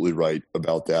absolutely right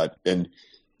about that. And,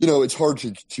 it's hard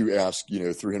to ask,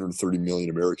 330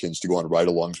 million Americans to go on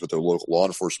ride-alongs with their local law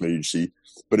enforcement agency.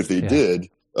 But if they did,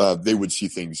 they would see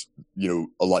things, a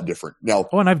lot different. Now,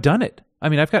 and I've done it. I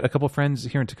mean, I've got a couple of friends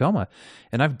here in Tacoma,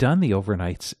 and I've done the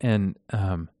overnights, and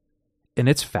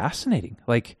it's fascinating.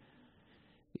 Like,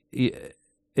 it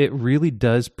really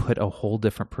does put a whole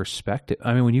different perspective.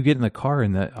 I mean, when you get in the car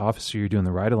and the officer you're doing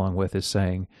the ride along with is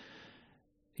saying,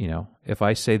 if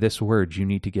I say this word, you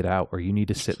need to get out, or you need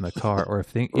to sit in the car, or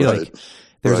if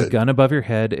there's a gun above your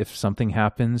head, if something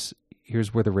happens,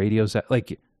 here's where the radio's at.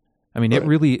 Like, I mean, it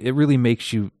really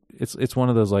makes you, it's one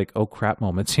of those like, oh crap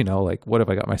moments, like, what have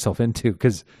I got myself into?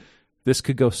 Because this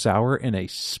could go sour in a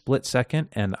split second,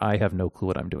 and I have no clue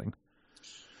what I'm doing.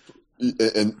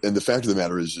 And the fact of the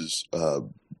matter is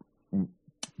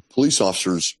police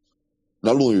officers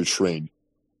not only are trained,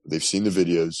 they've seen the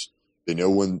videos. They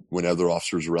know when other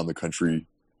officers around the country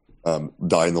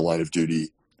die in the line of duty.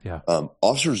 Yeah.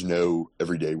 Officers know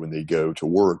every day when they go to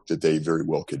work that they very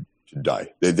well could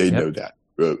die. They know that.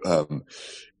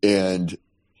 And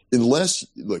unless,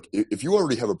 look, if you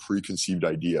already have a preconceived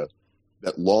idea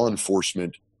that law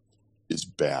enforcement is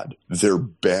bad, they're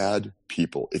bad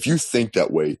people. If you think that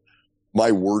way,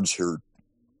 my words here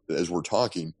as we're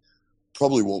talking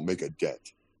probably won't make a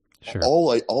dent. Sure.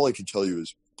 All I can tell you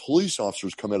is police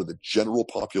officers come out of the general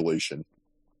population,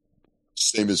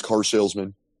 same as car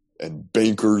salesmen and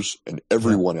bankers and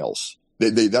everyone else.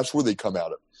 That's where they come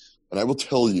out of. And I will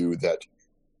tell you that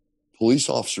police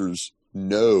officers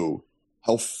know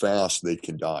how fast they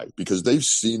can die because they've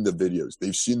seen the videos.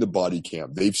 They've seen the body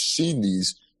cam. They've seen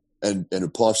these. And a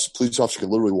police officer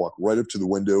can literally walk right up to the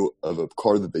window of a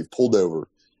car that they've pulled over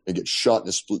and get shot in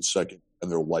a split second,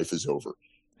 and their life is over.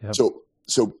 Yep.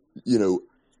 So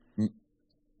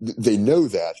they know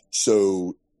that.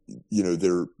 So,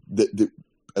 they're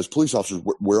as police officers,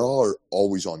 we're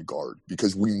always on guard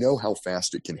because we know how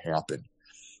fast it can happen.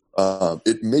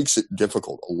 It makes it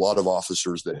difficult. A lot of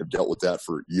officers that have dealt with that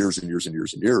for years and years and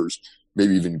years and years,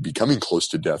 maybe even becoming close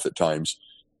to death at times,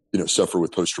 suffer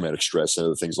with post-traumatic stress and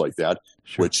other things like that,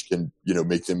 sure, which can,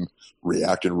 make them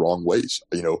react in wrong ways.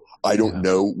 I don't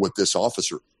know what this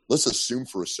officer, let's assume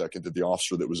for a second that the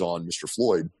officer that was on Mr.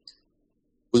 Floyd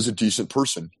was a decent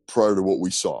person prior to what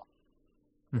we saw.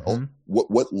 Mm-hmm. Well,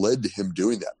 what led to him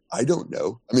doing that? I don't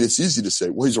know. I mean, it's easy to say,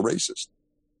 well, he's a racist.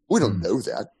 We don't know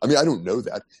that. I mean, I don't know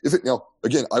that. Now,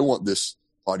 again, I want this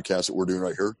podcast that we're doing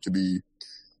right here to be,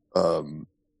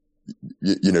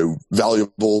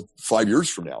 valuable 5 years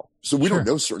from now. So we don't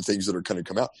know certain things that are going to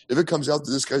come out. If it comes out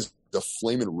that this guy's a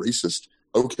flaming racist,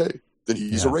 okay, then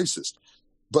he's a racist.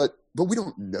 But we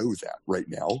don't know that right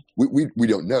now. We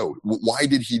don't know. Why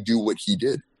did he do what he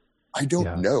did? I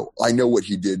don't know. I know what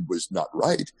he did was not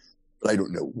right, but I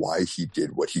don't know why he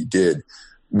did what he did.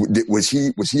 Was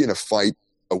he in a fight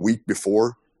a week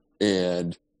before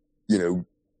and,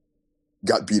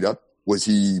 got beat up? Was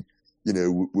he,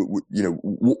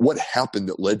 what happened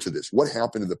that led to this? What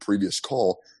happened in the previous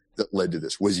call that led to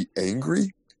this? Was he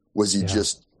angry? Was he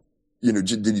just,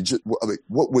 did he just,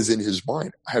 what was in his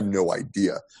mind? I have no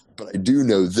idea, but I do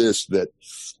know this, that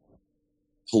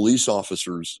police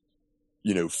officers,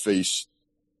 face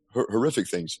horrific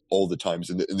things all the times,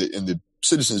 and the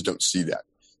citizens don't see that.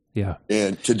 Yeah.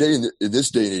 And today, in this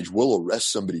day and age, we'll arrest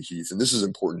somebody, Heath, and this is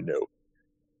important to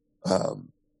know.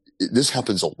 This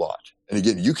happens a lot. And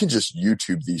again, you can just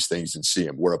YouTube these things and see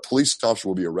them, where a police officer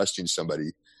will be arresting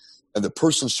somebody and the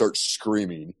person starts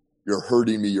screaming, "You're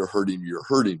hurting me, you're hurting me, you're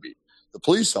hurting me." The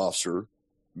police officer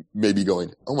may be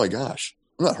going, "Oh my gosh,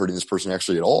 I'm not hurting this person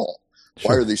actually at all.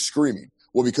 Why are they screaming?"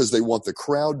 Well, because they want the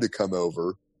crowd to come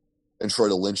over and try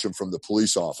to lynch him from the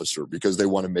police officer because they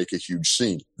want to make a huge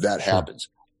scene. That happens.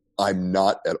 I'm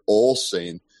not at all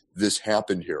saying this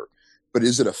happened here, but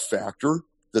is it a factor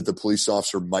that the police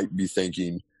officer might be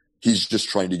thinking he's just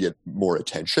trying to get more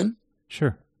attention?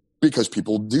 Sure. Because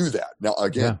people do that. Now,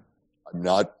 again, I'm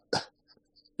not,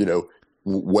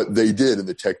 what they did and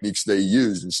the techniques they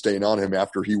used and staying on him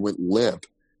after he went limp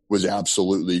was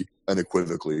absolutely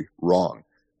unequivocally wrong.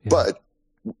 Yeah. But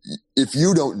if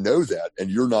you don't know that and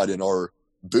you're not in our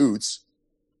boots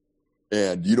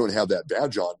and you don't have that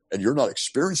badge on and you're not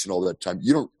experiencing all that time,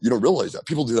 you don't realize that.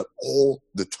 People do that all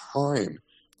the time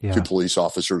to police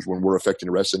officers when we're effecting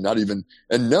arrests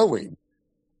and knowing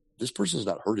this person's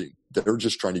not hurting. They're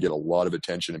just trying to get a lot of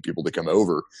attention and people to come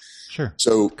over. Sure.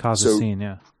 So cause a scene,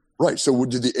 yeah. Right. So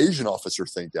did the Asian officer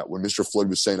think that when Mr. Floyd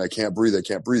was saying, "I can't breathe, I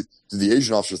can't breathe," did the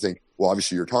Asian officer think, well,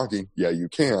 obviously you're talking. Yeah, you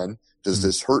can. Does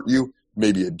this hurt you?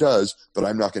 Maybe it does, but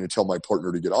I'm not going to tell my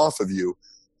partner to get off of you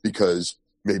because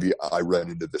maybe I run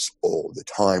into this all the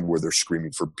time where they're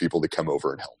screaming for people to come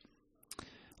over and help.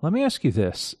 Let me ask you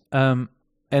this.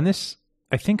 And this,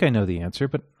 I think I know the answer,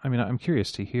 but I mean, I'm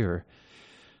curious to hear.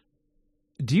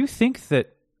 Do you think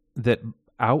that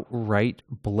outright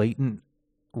blatant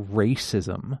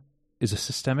racism is a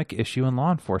systemic issue in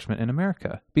law enforcement in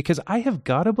America? Because I have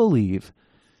got to believe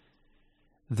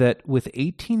that with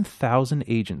 18,000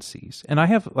 agencies, and I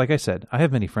have, like I said, I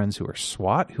have many friends who are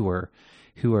SWAT, who are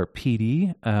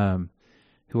PD,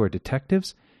 who are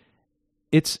detectives.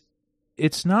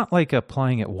 It's not like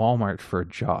applying at Walmart for a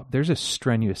job. There's a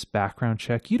strenuous background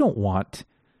check. You don't want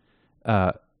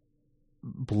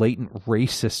blatant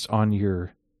racists on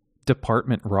your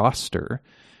department roster.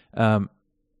 And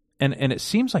it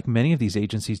seems like many of these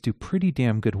agencies do pretty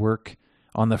damn good work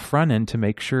on the front end to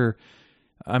make sure.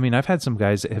 I mean, I've had some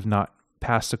guys that have not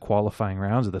passed the qualifying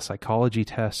rounds of the psychology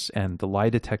tests and the lie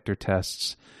detector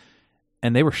tests,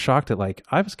 and they were shocked that,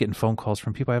 I was getting phone calls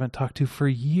from people I haven't talked to for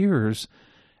years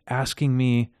asking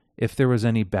me if there was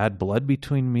any bad blood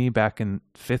between me back in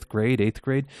 5th grade, 8th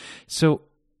grade. So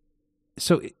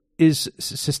is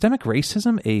systemic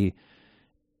racism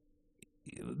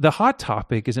the hot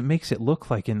topic is it makes it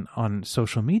look like on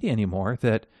social media anymore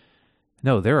that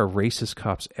no, there are racist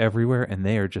cops everywhere and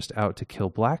they are just out to kill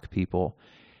black people.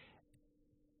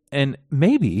 And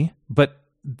maybe, but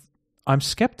I'm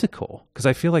skeptical because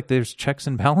I feel like there's checks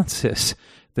and balances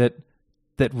that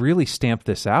really stamp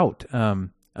this out.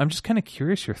 I'm just kind of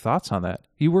curious your thoughts on that.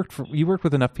 You worked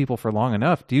with enough people for long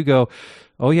enough. Do you go,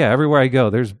 "Oh yeah, everywhere I go,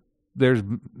 there's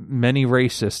many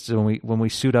racists when we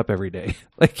suit up every day,"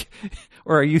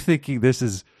 or are you thinking this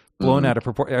is blown out of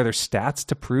proportion? Are there stats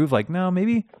to prove no,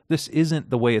 maybe this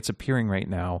isn't the way it's appearing right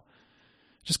now?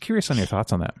 Just curious on your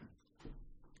thoughts on that.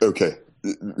 Okay.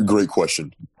 Great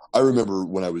question. I remember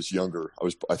when I was younger,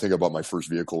 I think I bought my first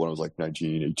vehicle when I was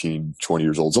 19, 18, 20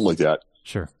 years old, something like that.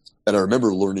 Sure. And I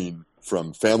remember learning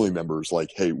from family members,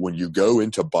 hey, when you go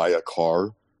in to buy a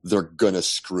car, they're going to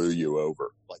screw you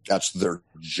over. That's their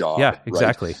job. Yeah,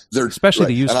 exactly. Right? Especially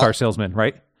the used car salesman,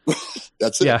 right?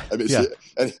 That's it. Yeah, I mean,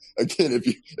 and again,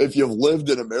 if you've lived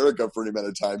in America for any amount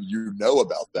of time, you know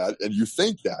about that and you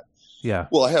think that. Yeah.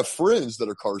 Well, I have friends that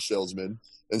are car salesmen,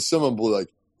 and some of them will be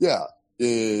like, "Yeah,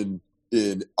 in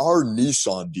our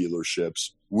Nissan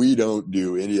dealerships, we don't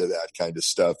do any of that kind of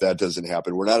stuff. That doesn't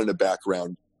happen. We're not in the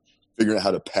background figuring out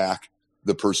how to pack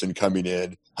the person coming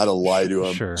in, how to lie to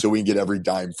them, Sure. so we can get every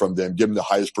dime from them, give them the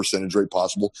highest percentage rate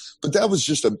possible. But that was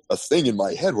just a thing in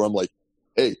my head where I'm like,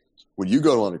 hey, when you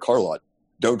go on a car lot,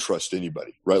 don't trust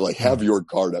anybody, right? Like have your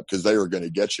guard up because they are going to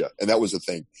get you. And that was the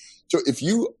thing. So if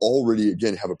you already,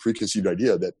 again, have a preconceived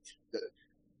idea that,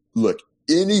 look,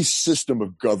 any system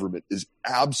of government is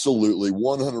absolutely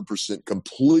 100%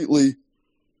 completely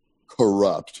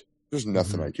corrupt, there's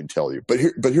nothing I can tell you. But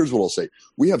here's what I'll say.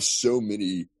 We have so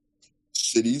many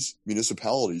cities,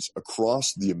 municipalities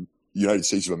across the United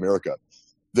States of America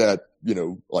that,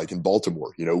 like in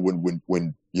Baltimore,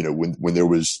 when there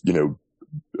was,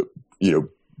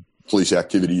 police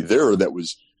activity there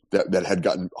that had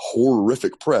gotten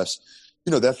horrific press,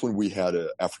 that's when we had an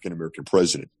African-American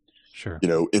president. Sure.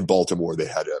 In Baltimore, they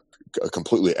had a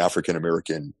completely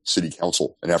African-American city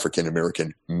council, an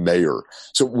African-American mayor.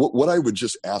 So what I would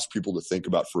just ask people to think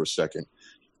about for a second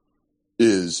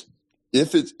is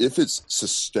if it's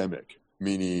systemic,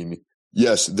 meaning,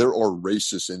 yes, there are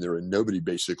racists in there and nobody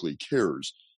basically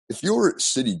cares. If you're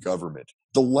city government,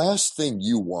 the last thing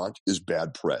you want is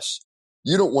bad press.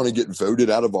 You don't want to get voted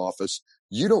out of office.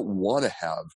 You don't want to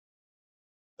have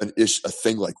a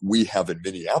thing like we have in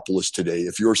Minneapolis today.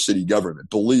 If you're city government,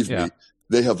 believe me,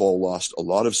 they have all lost a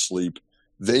lot of sleep.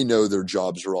 They know their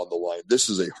jobs are on the line. This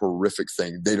is a horrific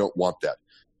thing. They don't want that.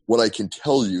 What I can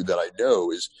tell you that I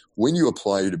know is when you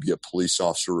apply to be a police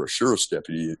officer or a sheriff's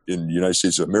deputy in the United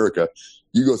States of America,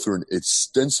 you go through an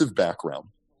extensive background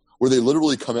where they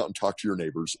literally come out and talk to your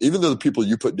neighbors. Even though the people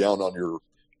you put down on your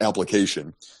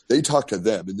application, they talk to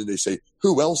them and then they say,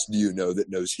 who else do you know that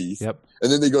knows Heath? Yep.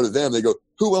 And then they go to them, they go,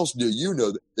 who else do you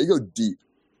know? They go deep.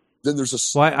 Then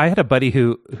there's Well, I had a buddy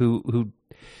who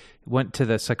went to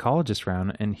the psychologist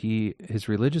round, and his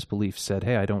religious beliefs said,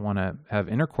 hey, I don't want to have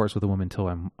intercourse with a woman until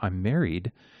I'm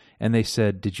married. And they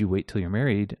said, did you wait till you're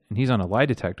married? And he's on a lie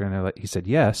detector, and he said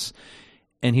yes.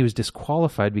 And he was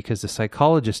disqualified because the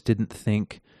psychologist didn't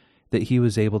think that he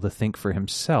was able to think for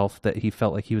himself, that he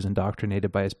felt like he was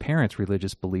indoctrinated by his parents'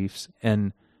 religious beliefs,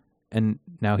 and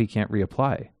now he can't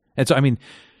reapply. And so,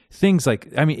 things like,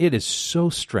 it is so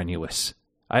strenuous.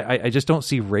 I just don't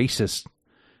see racists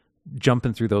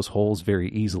jumping through those holes very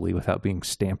easily without being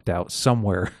stamped out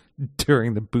somewhere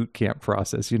during the boot camp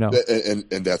process, And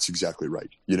that's exactly right.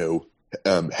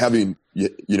 Having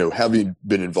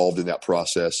been involved in that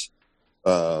process,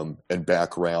 and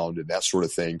background and that sort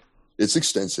of thing, it's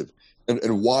extensive.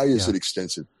 And why is it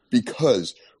extensive?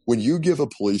 Because when you give a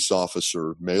police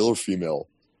officer, male or female,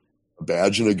 a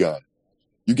badge and a gun,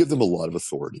 you give them a lot of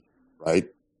authority, right?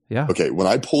 Yeah. Okay, when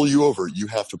I pull you over, you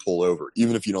have to pull over,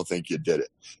 even if you don't think you did it.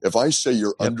 If I say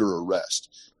you're under arrest,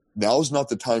 now's not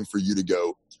the time for you to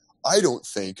go, I don't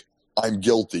think I'm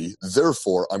guilty,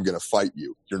 therefore I'm going to fight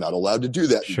you. You're not allowed to do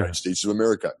that in the United States of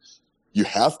America. You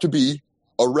have to be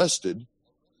arrested,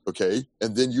 okay,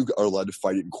 and then you are allowed to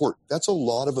fight it in court. That's a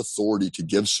lot of authority to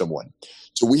give someone.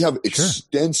 So we have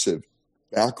extensive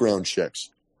background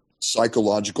checks,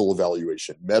 psychological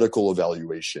evaluation, medical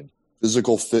evaluation,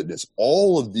 physical fitness,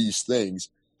 all of these things,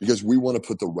 because we want to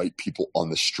put the right people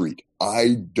on the street.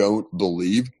 I don't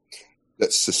believe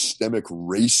that systemic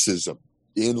racism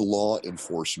in law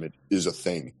enforcement is a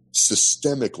thing.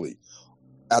 Systemically,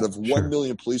 out of 1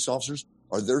 million police officers,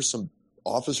 are there some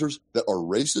officers that are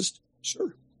racist?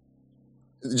 Sure.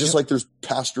 Just like there's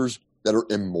pastors that are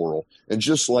immoral, and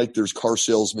just like there's car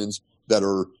salesmen that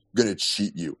are going to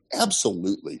cheat you.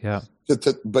 Absolutely. Yeah.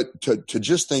 But to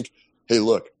just think, hey,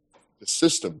 look, the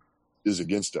system is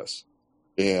against us,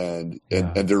 and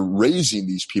they're raising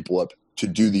these people up to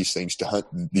do these things, to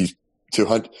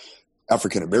hunt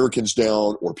African Americans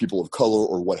down or people of color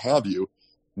or what have you.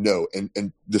 No,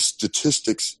 and the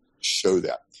statistics show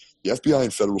that. The FBI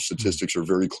and federal statistics are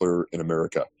very clear in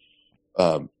America.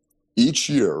 Each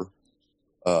year,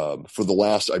 for the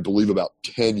last, I believe, about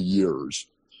 10 years,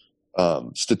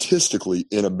 statistically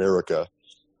in America,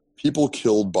 people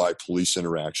killed by police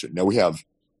interaction. Now we have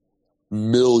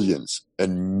millions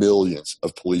and millions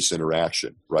of police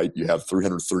interaction, right? You have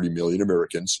 330 million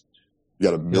Americans. You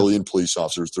got a million police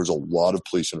officers. There's a lot of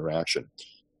police interaction.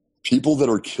 People that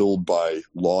are killed by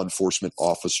law enforcement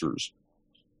officers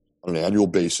on an annual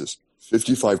basis,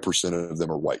 55% of them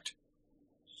are white.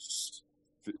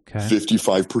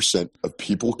 55% of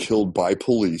people killed by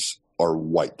police are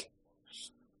white.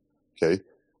 Okay.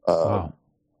 Wow.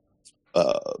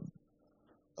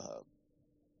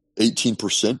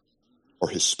 18% are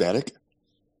Hispanic.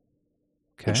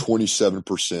 Okay. And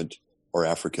 27% are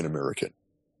African American.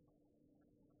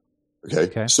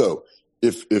 Okay. So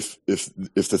if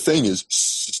the thing is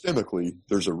systemically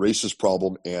there's a racist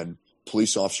problem and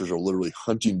police officers are literally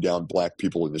hunting down black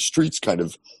people in the streets kind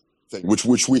of thing,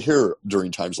 which we hear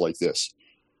during times like this.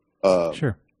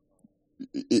 Sure.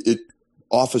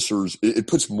 It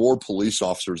puts more police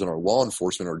officers in our law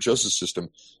enforcement, our justice system,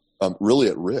 really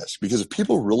at risk, because if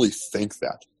people really think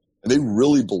that and they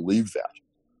really believe that,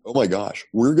 oh my gosh,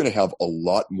 we're going to have a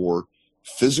lot more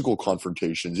physical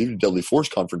confrontations, even deadly force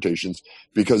confrontations,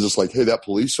 because it's like, hey, that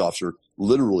police officer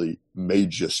literally may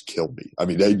just kill me. I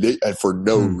mean, they and for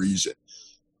no reason.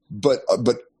 But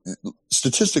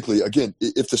statistically, again,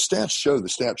 if the stats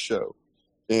show,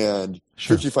 and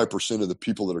 55% of the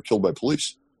people that are killed by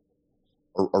police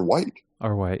are white.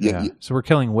 Are white, yeah. So we're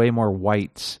killing way more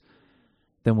whites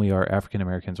than we are African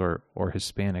Americans or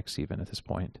Hispanics even at this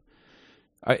point.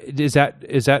 Is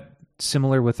that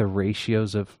similar with the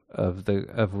ratios of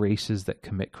races that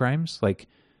commit crimes? Like,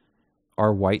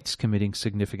 are whites committing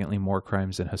significantly more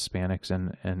crimes than Hispanics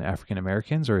and African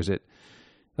Americans, or is it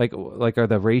like are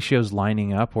the ratios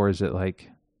lining up, or is it like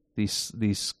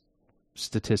these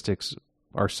statistics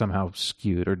are somehow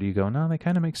skewed, or do you go, no, they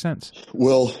kind of make sense?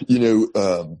 Well,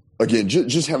 again,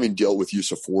 just having dealt with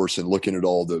use of force and looking at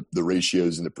all the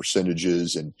ratios and the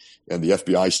percentages and the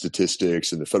FBI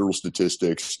statistics and the federal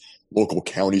statistics, local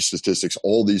county statistics,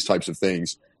 all these types of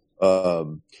things,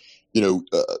 it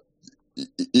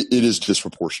is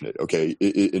disproportionate. Okay.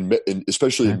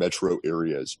 Especially in metro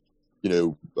areas,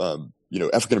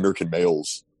 African American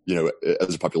males,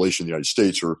 as a population in the United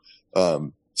States are,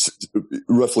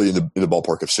 roughly in the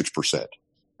ballpark of 6%.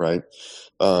 Right.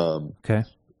 Okay.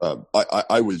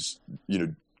 I was,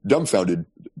 dumbfounded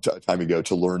time ago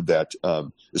to learn that,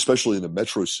 especially in the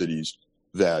metro cities,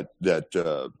 that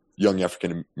young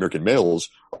African American males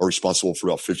are responsible for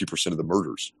about 50% of the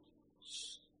murders.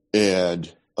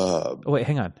 And wait,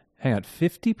 hang on.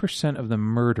 50% of the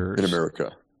murders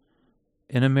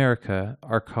in America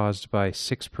are caused by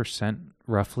 6%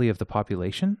 roughly of the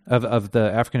population of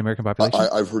the African American population.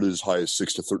 I've heard as high as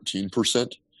 6 to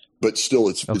 13%. But still,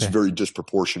 it's very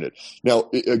disproportionate. Now,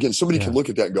 again, somebody can look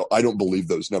at that and go, "I don't believe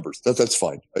those numbers." That's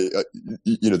fine.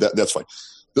 That's fine.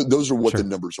 Those are what the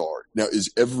numbers are. Now,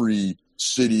 is every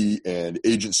city and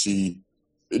agency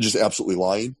just absolutely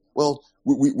lying? Well,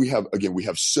 we have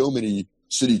so many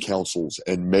city councils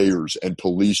and mayors and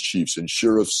police chiefs and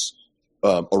sheriffs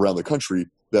around the country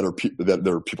that are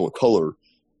people of color,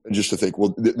 and just to think,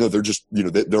 well, no, they're just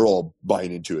they're all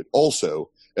buying into it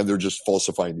also, and they're just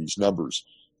falsifying these numbers.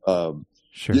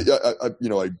 Sure. We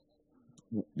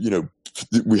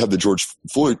had the George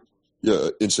Floyd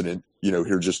incident,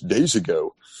 here just days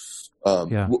ago.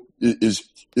 Is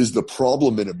the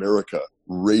problem in America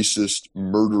racist,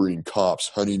 murdering cops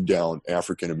hunting down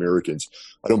African Americans?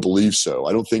 I don't believe so.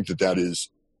 I don't think that is,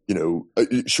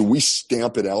 should we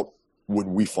stamp it out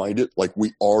when we find it, like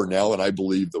we are now? And I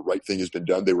believe the right thing has been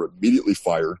done. They were immediately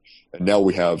fired, and now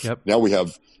we have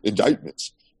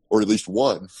indictments, or at least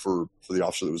one for the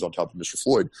officer that was on top of Mr.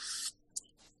 Floyd.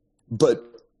 But,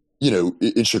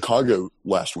 in Chicago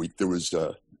last week, there was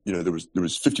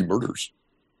 50 murders.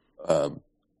 Over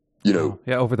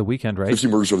the weekend, right? 50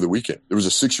 murders over the weekend. There was a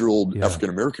 6-year-old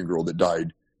African-American girl that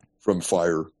died from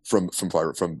fire, from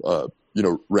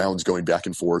rounds going back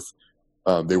and forth.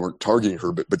 They weren't targeting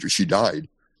her, but she died.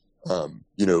 That's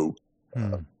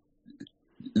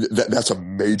a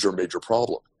major, major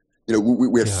problem.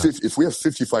 We had if we have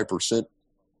 55%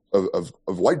 of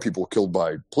white people killed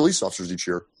by police officers each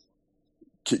year,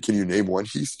 can you name one,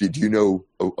 Heath? Do you know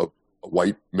a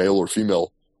white male or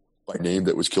female by name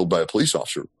that was killed by a police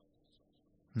officer?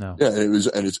 No. Yeah, and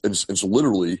it's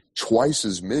literally twice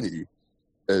as many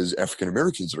as African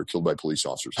Americans that are killed by police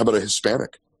officers. How about a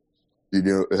Hispanic?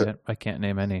 I can't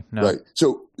name any. No. Right.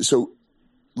 So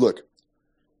look,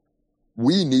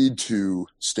 we need to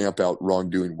stamp out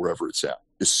wrongdoing wherever it's at,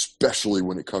 especially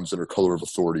when it comes under color of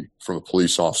authority from a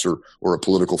police officer or a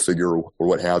political figure or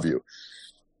what have you.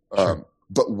 Sure.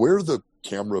 But where the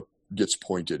camera gets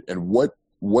pointed and where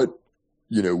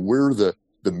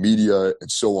the media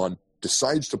and so on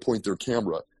decides to point their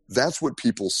camera, that's what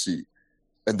people see.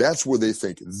 And that's where they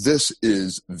think this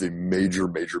is the major,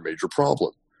 major, major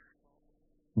problem.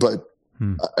 But,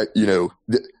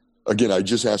 again, I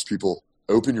just ask people,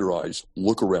 open your eyes,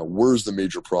 look around. Where's the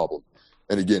major problem?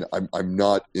 And again, I'm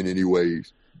not in any way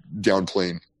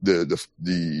downplaying this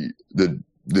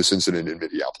incident in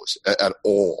Minneapolis at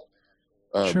all.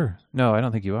 Sure. No, I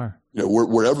don't think you are.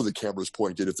 Wherever the camera is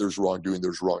pointed, if there's wrongdoing,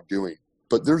 there's wrongdoing.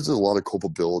 But there's a lot of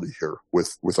culpability here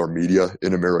with our media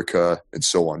in America and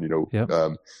so on.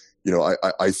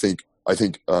 I think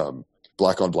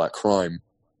black on black crime,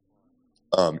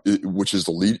 which is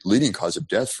the leading cause of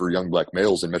death for young black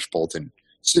males in metropolitan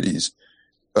cities,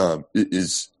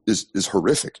 is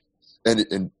horrific.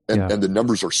 and the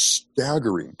numbers are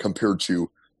staggering compared to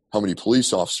how many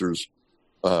police officers,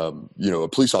 a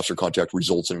police officer contact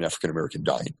results in an African American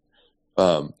dying.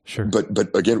 Sure.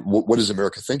 But again, what is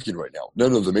America thinking right now?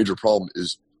 None of the major problem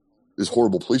is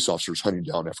horrible police officers hunting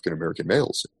down African American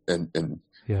males, and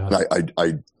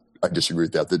I disagree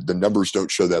with that. The numbers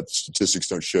don't show that. The statistics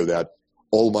don't show that.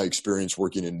 All of my experience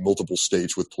working in multiple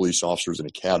states with police officers and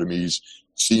academies,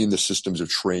 seeing the systems of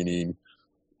training,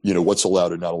 what's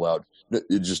allowed and not allowed,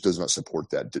 it just does not support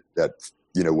that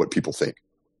what people think.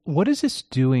 What is this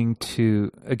doing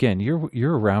to, again,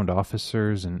 you're around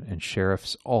officers and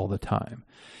sheriffs all the time.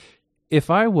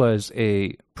 If I was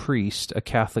a priest, a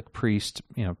Catholic priest,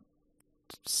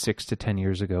 6 to 10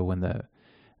 years ago when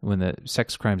the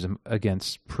sex crimes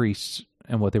against priests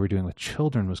and what they were doing with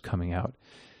children was coming out,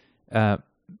 a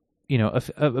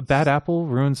bad apple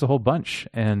ruins the whole bunch.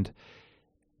 And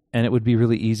it would be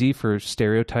really easy for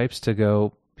stereotypes to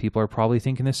go, people are probably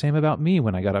thinking the same about me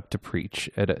when I got up to preach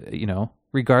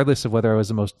regardless of whether I was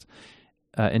the most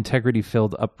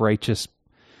integrity-filled, uprighteous,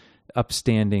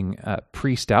 upstanding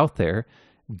priest out there,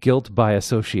 guilt by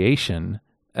association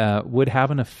would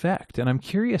have an effect. And I'm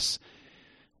curious,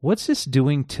 what's this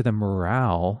doing to the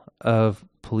morale of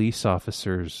police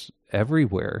officers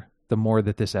everywhere the more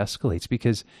that this escalates?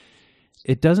 Because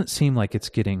it doesn't seem like it's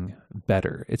getting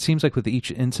better. It seems like with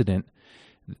each incident,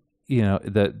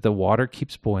 the water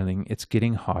keeps boiling. It's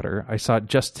getting hotter. I saw it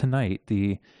just tonight.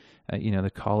 The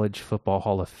College Football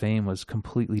Hall of Fame was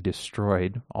completely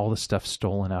destroyed. All the stuff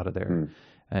stolen out of there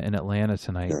in Atlanta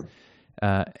tonight. Yeah.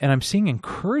 And I'm seeing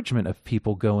encouragement of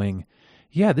people going,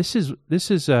 yeah, this is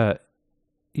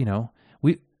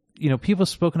people have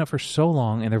spoken up for so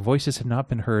long and their voices have not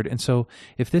been heard. And so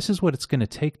if this is what it's going to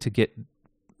take to get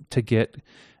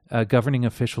governing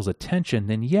officials' attention,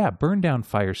 then burn down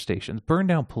fire stations, burn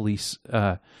down police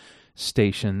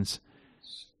stations.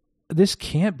 This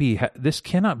cannot be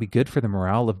good for the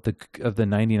morale of the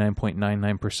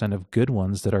 99.99% of good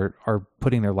ones that are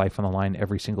putting their life on the line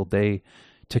every single day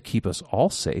to keep us all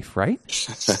safe, right?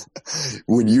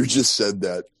 When you just said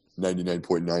that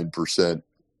 99.9%,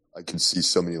 I can see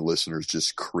so many listeners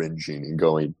just cringing and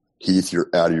going, Heath, you're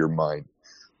out of your mind.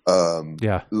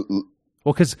 Yeah. Well,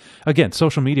 because, again,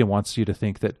 social media wants you to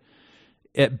think that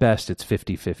at best it's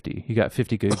 50-50. You got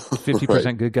 50%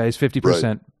 right. Good guys,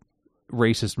 50%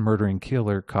 racist, murdering,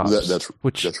 killer cops.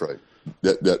 That's right.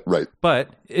 That right. But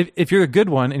if you're a good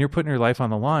one and you're putting your life on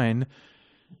the line,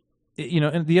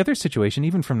 and the other situation,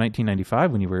 even from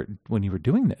 1995 when you were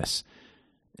doing this,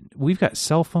 we've got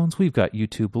cell phones, we've got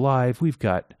YouTube Live, we've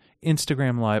got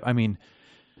Instagram Live. I mean,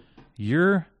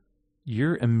 you're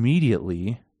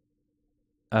immediately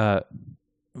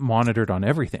monitored on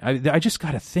everything. I just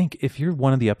got to think, if you're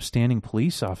one of the upstanding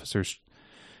police officers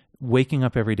waking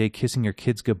up every day, kissing your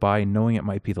kids goodbye, knowing it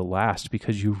might be the last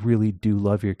because you really do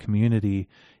love your community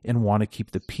and want to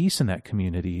keep the peace in that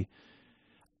community,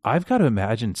 I've got to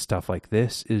imagine stuff like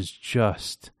this is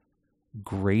just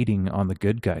grating on the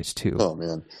good guys too. Oh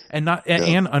man. And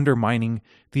undermining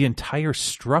the entire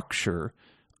structure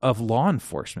of law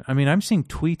enforcement. I mean, I'm seeing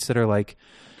tweets that are like,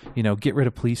 get rid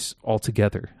of police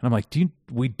altogether. And I'm like,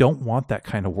 we don't want that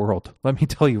kind of world. Let me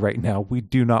tell you right now, we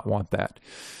do not want that.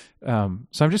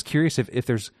 So I'm just curious if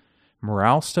there's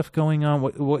morale stuff going on,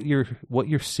 what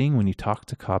you're seeing when you talk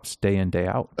to cops day in, day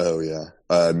out. Oh yeah.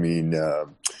 I mean,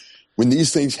 when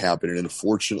these things happen, and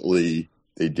unfortunately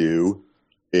they do,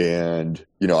 and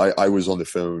I was on the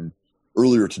phone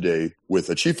earlier today with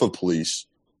a chief of police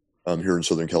here in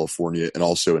Southern California, and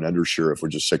also an undersheriff,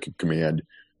 which is second command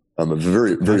of a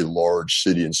very, very large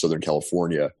city in Southern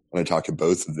California. And I talked to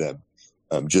both of them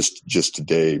just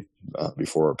today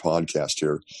before our podcast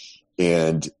here.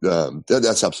 And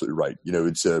that's absolutely right.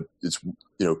 It's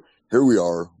here we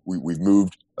are. We've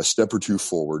moved a step or two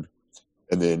forward,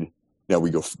 and then now we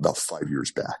go about 5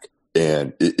 years back.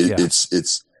 And it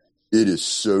is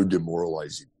so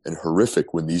demoralizing and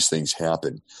horrific when these things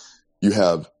happen. You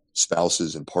have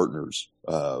spouses and partners,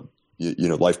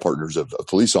 life partners of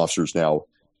police officers now.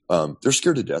 They're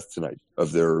scared to death tonight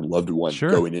of their loved one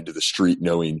going into the street,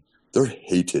 knowing they're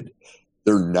hated,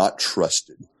 they're not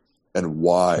trusted, and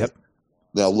why. Yep.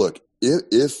 Now, look,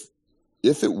 if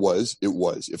it was,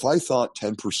 if I thought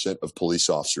 10% of police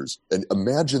officers, and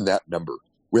imagine that number,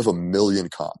 we have 1 million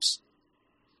cops.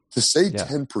 To say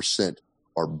 10%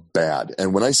 are bad,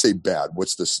 and when I say bad,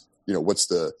 what's this? What's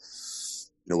the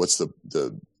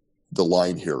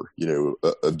line here?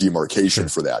 Of demarcation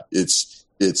for that. It's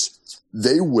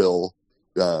they will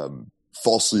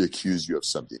falsely accuse you of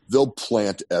something. They'll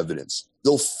plant evidence.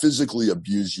 They'll physically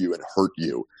abuse you and hurt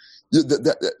you.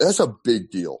 That's a big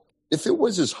deal. If it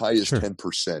was as high as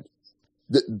 10%,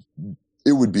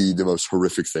 it would be the most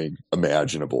horrific thing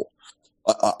imaginable.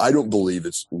 I don't believe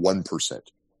it's 1%.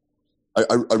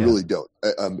 I really don't.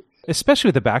 Especially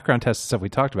with the background tests and stuff we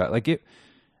talked about. Like if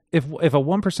a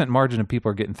 1% margin of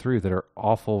people are getting through that are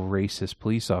awful racist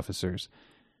police officers,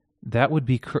 that would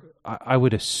be, I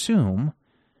would assume,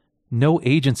 no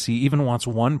agency even wants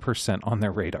 1% on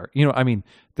their radar.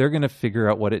 They're going to figure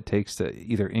out what it takes to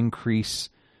either increase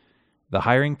the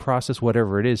hiring process,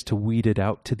 whatever it is, to weed it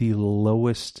out to the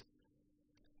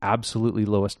absolutely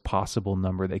lowest possible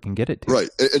number they can get it to. Right.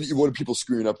 And what are people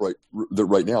screwing up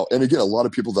right now? And again, a lot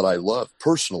of people that I love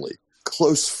personally,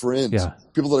 close friends,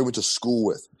 people that I went to school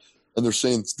with, and they're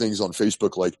saying things on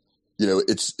Facebook like,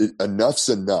 enough's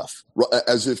enough,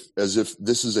 as if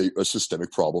this is a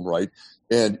systemic problem, right?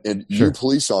 And sure. You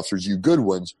police officers, you good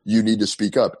ones, you need to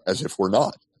speak up, as if we're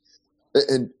not.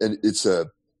 And it's a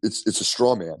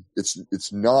straw man.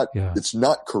 It's not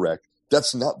correct.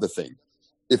 That's not the thing.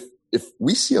 If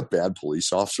we see a bad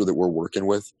police officer that we're working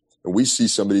with, and we see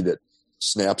somebody that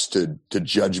snaps to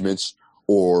judgments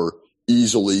or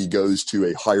easily goes to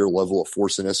a higher level of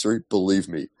force than necessary, believe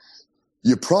me,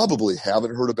 you probably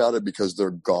haven't heard about it because they're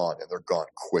gone, and they're gone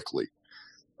quickly.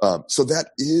 So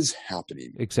that is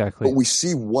happening. Exactly. But we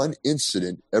see one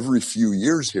incident every few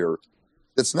years here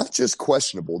that's not just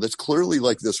questionable, that's clearly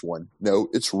like this one. No,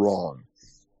 it's wrong.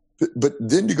 But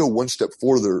then to go one step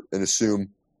further and assume,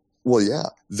 well, yeah,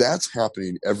 that's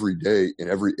happening every day in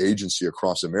every agency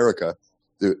across America.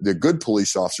 The good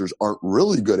police officers aren't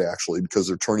really good, actually, because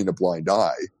they're turning a blind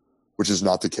eye, which is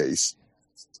not the case.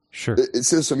 Sure.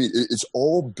 It's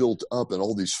all built up in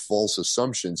all these false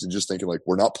assumptions and just thinking like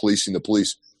we're not policing the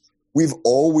police. We've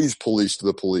always policed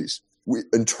the police.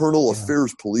 Internal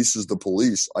affairs polices the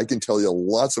police. I can tell you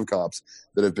lots of cops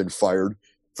that have been fired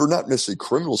for not necessarily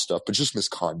criminal stuff, but just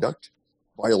misconduct,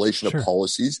 violation of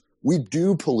policies. We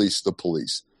do police the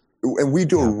police, and we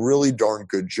do a really darn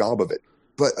good job of it.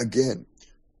 But again,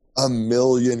 1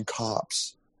 million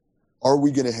cops. Are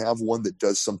we going to have one that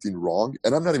does something wrong?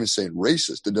 And I'm not even saying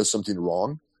racist, that does something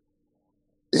wrong.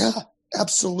 Yeah,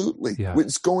 absolutely. Yeah.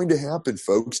 It's going to happen,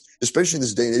 folks, especially in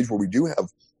this day and age where we do have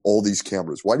all these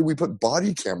cameras. Why do we put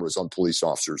body cameras on police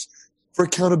officers? For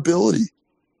accountability.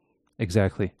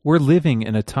 Exactly. We're living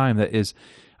in a time that is,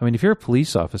 if you're a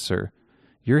police officer,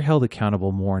 you're held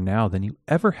accountable more now than you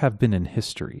ever have been in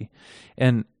history.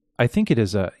 And I think it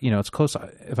is it's close,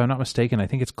 if I'm not mistaken, I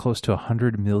think it's close to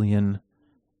 100 million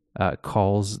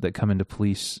calls that come into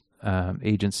police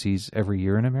agencies every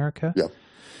year in America. Yeah.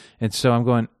 And so I'm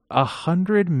going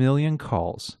 100 million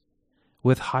calls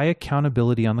with high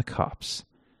accountability on the cops.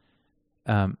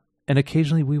 And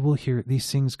occasionally we will hear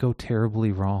these things go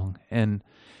terribly wrong. And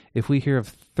if we hear of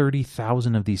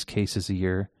 30,000 of these cases a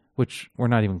year, which we're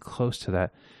not even close to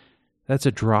that, that's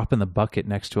a drop in the bucket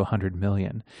next to 100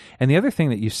 million. And the other thing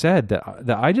that you said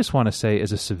that I just want to say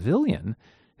as a civilian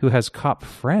who has cop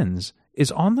friends is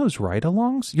on those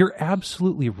ride-alongs, you're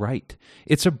absolutely right.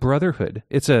 It's a brotherhood.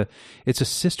 It's a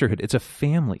sisterhood. It's a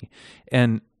family.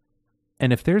 And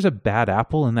if there's a bad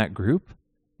apple in that group,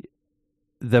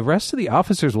 the rest of the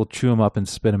officers will chew them up and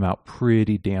spit them out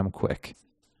pretty damn quick.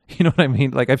 You know what I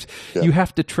mean? Like you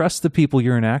have to trust the people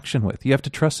you're in action with. You have to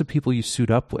trust the people you suit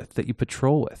up with, that you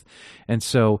patrol with. And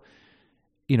so,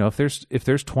 if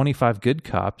there's 25 good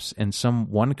cops and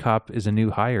one cop is a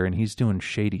new hire and he's doing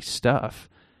shady stuff,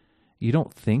 you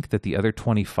don't think that the other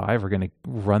 25 are going to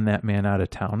run that man out of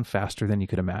town faster than you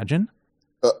could imagine?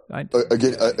 Right.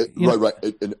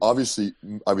 And obviously,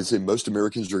 I would say most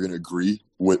Americans are going to agree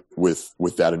with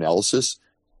that analysis.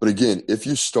 But again, if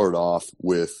you start off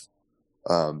with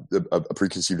a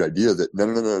preconceived idea that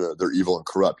no, they're evil and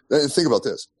corrupt. And think about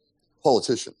this.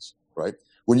 Politicians, right?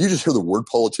 When you just hear the word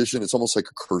politician, it's almost like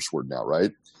a curse word now,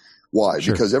 right? Why?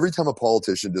 Sure. Because every time a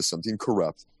politician does something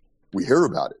corrupt, we hear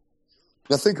about it.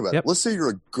 Now think about it. Let's say you're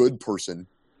a good person.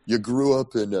 You grew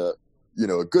up in a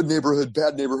good neighborhood,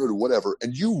 bad neighborhood, whatever,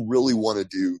 and you really want to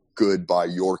do good by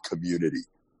your community.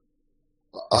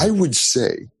 I would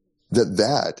say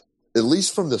that, at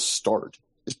least from the start,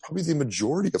 is probably the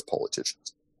majority of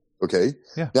politicians. Okay?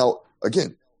 Yeah. Now,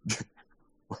 again,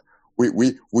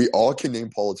 we all can name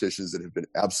politicians that have been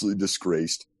absolutely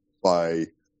disgraced by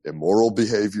immoral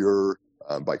behavior,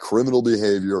 by criminal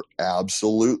behavior.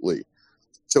 Absolutely.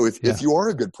 So if you are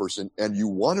a good person and you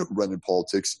want to run in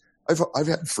politics, I've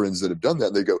had friends that have done that.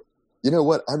 And they go, you know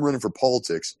what? I'm running for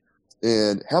politics,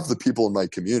 and half the people in my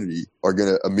community are going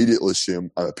to immediately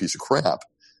assume I'm a piece of crap.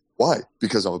 Why?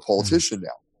 Because I'm a politician now.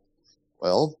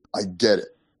 Well, I get it.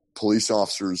 Police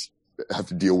officers have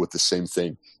to deal with the same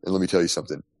thing. And let me tell you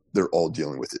something. They're all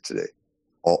dealing with it today.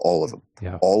 All of them.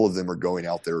 Yeah. All of them are going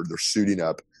out there. They're suiting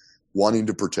up. wanting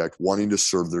to protect, wanting to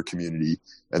serve their community,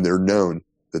 and they're known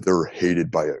that they're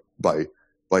hated by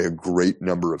a great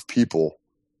number of people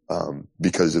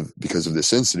because of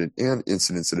this incident and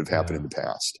incidents that have happened in the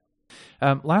past.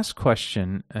 Last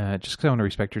question, just because I want to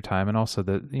respect your time, and also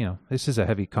that this is a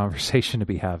heavy conversation to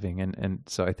be having, and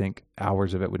so I think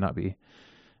hours of it would not be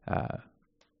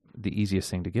the easiest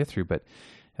thing to get through. But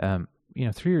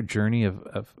through your journey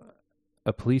of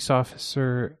a police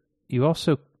officer, you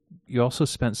also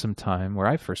spent some time where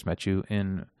I first met you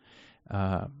in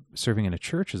serving in a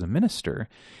church as a minister,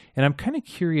 and I'm kind of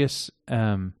curious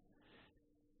on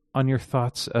your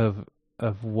thoughts of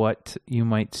what you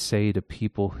might say to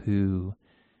people who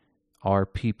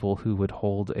would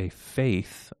hold a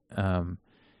faith, and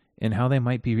how they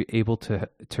might be able to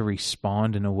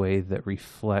respond in a way that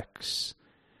reflects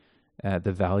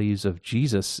the values of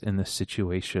Jesus in this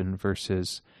situation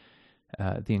versus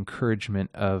the encouragement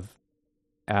of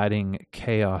adding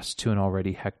chaos to an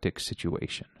already hectic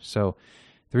situation. So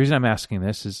the reason I'm asking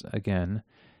this is, again,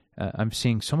 I'm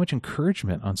seeing so much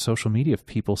encouragement on social media of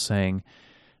people saying,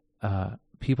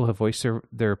 people have voiced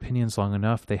their opinions long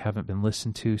enough, they haven't been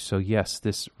listened to, so yes,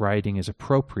 this rioting is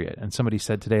appropriate. And somebody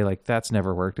said today, like, that's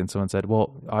never worked. And someone said,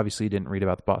 well, obviously you didn't read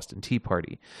about the Boston Tea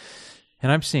Party.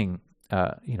 And I'm seeing,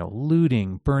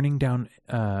 looting, burning down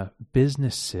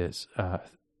businesses,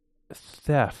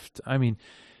 theft. I mean,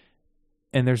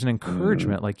 and there's an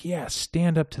encouragement like, yeah,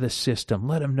 stand up to the system.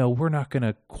 Let them know we're not going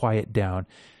to quiet down.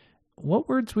 What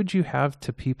words would you have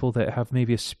to people that have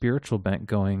maybe a spiritual bent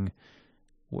going,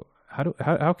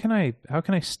 how can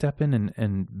I step in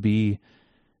and be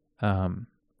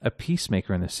a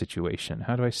peacemaker in this situation?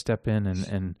 How do I step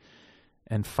in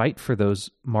and fight for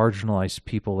those marginalized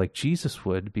people like Jesus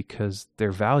would, because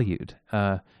they're valued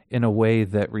in a way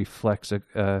that reflects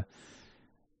a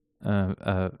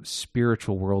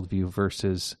spiritual worldview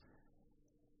versus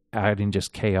adding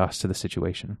just chaos to the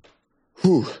situation?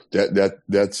 Whew,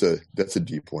 that's a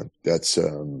deep one. That's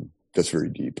very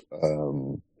deep.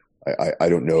 I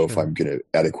don't know if I'm going to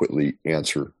adequately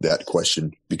answer that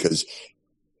question, because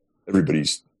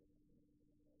everybody's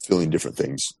feeling different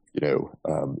things.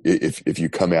 If you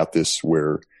come at this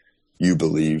where you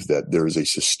believe that there is a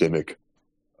systemic,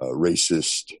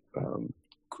 racist,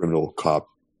 criminal cop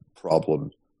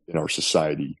problem in our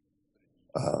society,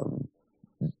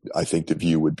 I think the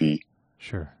view would be,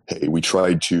 sure, hey, we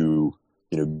tried to,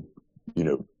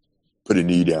 put a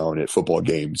knee down at football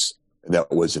games, and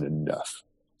that wasn't enough.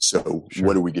 So sure,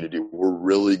 what are we going to do? We're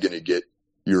really going to get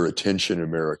your attention,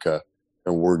 America,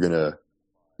 and we're going to,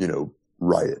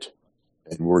 riot,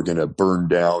 and we're going to burn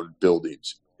down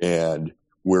buildings. And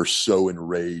we're so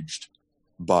enraged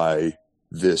by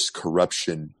this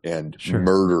corruption and sure,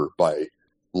 murder by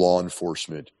law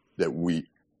enforcement that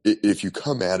if you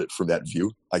come at it from that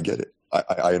view, I get it.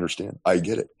 I understand. I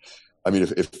get it. I mean,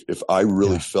 if I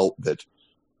really felt that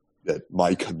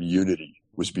my community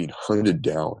was being hunted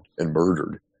down and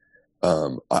murdered,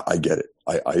 I get it.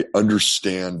 I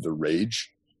understand the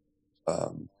rage.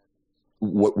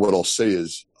 What I'll say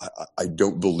is I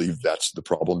don't believe that's the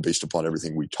problem based upon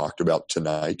everything we talked about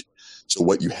tonight. So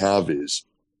what you have is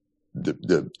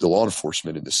the law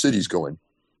enforcement in the cities going,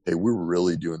 hey, we're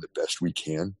really doing the best we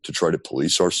can to try to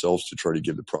police ourselves, to try to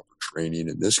give the proper training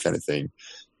and this kind of thing.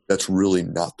 That's really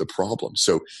not the problem.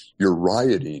 So you're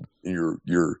rioting and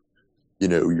you're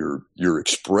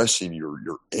expressing your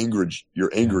anger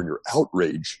and your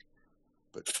outrage.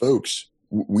 But folks,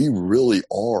 we really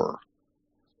are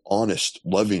honest,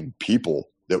 loving people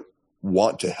that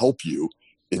want to help you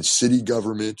in city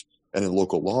government and in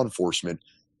local law enforcement.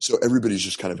 So everybody's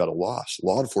just kind of at a loss.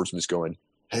 Law enforcement is going,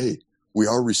 hey, we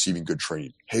are receiving good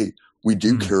training. Hey, we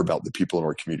do care about the people in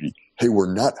our community. Hey,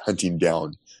 we're not hunting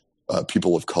down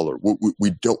people of color.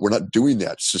 We're not doing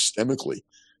that systemically.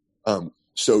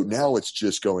 So now it's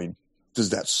just going, does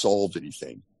that solve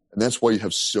anything? And that's why you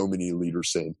have so many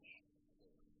leaders saying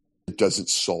it doesn't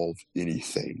solve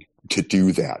anything to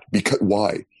do that. Because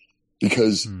why?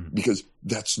 Because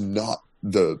that's not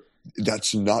the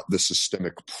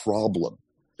systemic problem.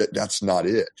 That's not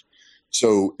it.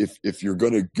 So if you're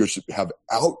going to just have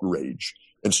outrage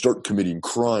and start committing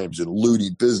crimes and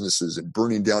looting businesses and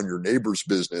burning down your neighbor's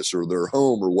business or their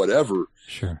home or whatever,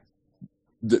 sure,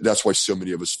 that's why so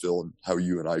many of us feel, and how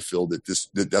you and I feel,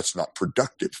 that's not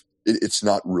productive. It's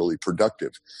not really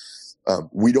productive.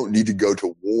 We don't need to go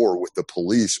to war with the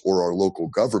police or our local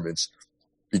governments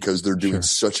because they're doing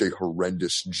such a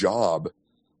horrendous job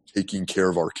taking care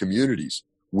of our communities.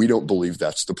 We don't believe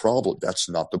that's the problem. That's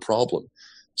not the problem.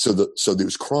 So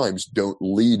those crimes don't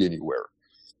lead anywhere.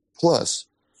 Plus,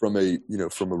 from a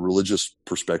religious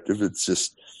perspective, it's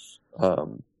just,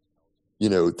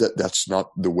 that's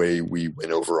not the way we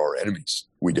win over our enemies.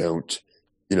 We don't,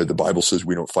 the Bible says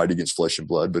we don't fight against flesh and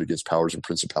blood, but against powers and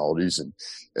principalities. And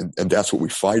that's what we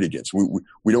fight against.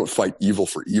 We don't fight evil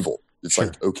for evil. It's sure.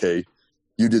 Like, okay,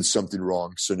 you did something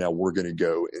wrong, so now we're going to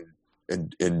go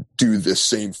and do the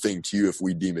same thing to you if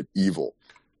we deem it evil.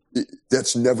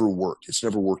 That's never worked. It's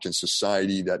never worked in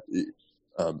society.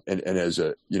 And as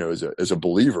a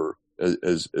believer,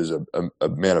 as a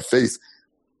man of faith,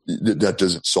 that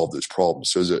doesn't solve those problems.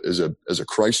 So as a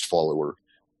Christ follower,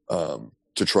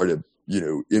 to try to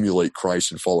emulate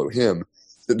Christ and follow Him,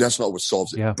 that's not what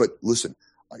solves it. Yeah. But listen,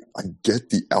 I get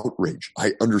the outrage.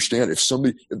 I understand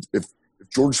if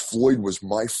George Floyd was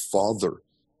my father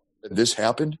and this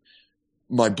happened,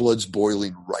 my blood's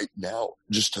boiling right now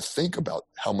just to think about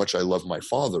how much I love my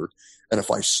father. And if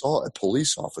I saw a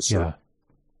police officer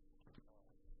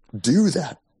do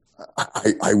that,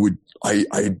 I wouldn't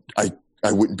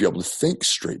be able to think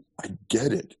straight. I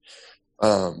get it.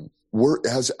 We're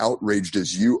as outraged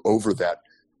as you over that,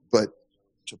 but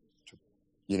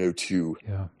to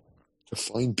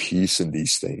find peace in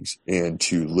these things and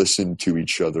to listen to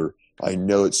each other. I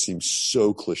know it seems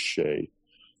so cliche,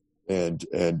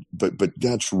 but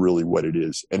that's really what it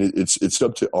is. And it's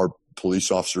up to our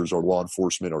police officers, our law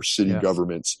enforcement, our city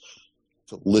governments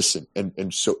to listen.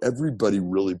 And so everybody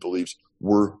really believes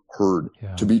we're heard,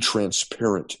 to be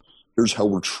transparent. Here's how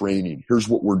we're training. Here's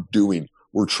what we're doing.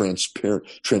 We're transparent.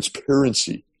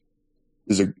 Transparency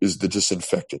is the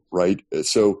disinfectant, right?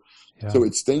 So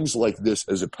it's things like this,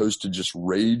 as opposed to just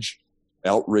rage,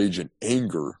 outrage, and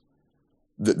anger.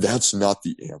 That's not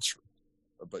the answer.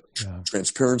 But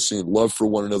transparency and love for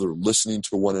one another, listening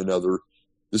to one another.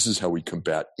 This is how we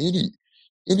combat any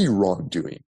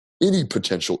wrongdoing, any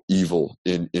potential evil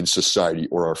in society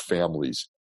or our families.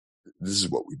 This is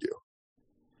what we do.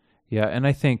 Yeah, and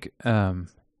I think it's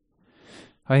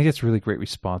a really great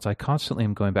response. I constantly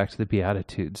am going back to the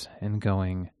Beatitudes and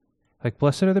going, like,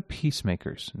 blessed are the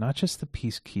peacemakers, not just the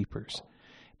peacekeepers,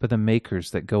 but the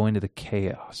makers that go into the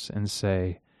chaos and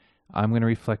say, I'm going to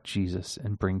reflect Jesus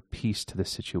and bring peace to the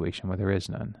situation where there is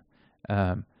none.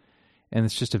 And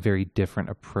it's just a very different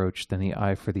approach than the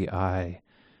eye for the eye.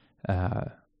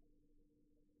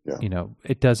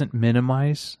 It doesn't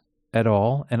minimize at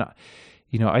all. And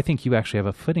I think you actually have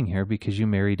a footing here because you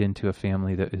married into a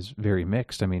family that is very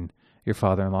mixed. I mean, your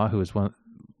father-in-law, who is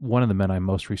one of the men I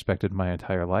most respected my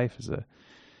entire life,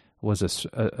 was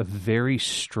a very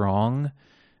strong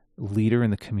leader in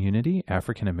the community,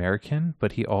 African American,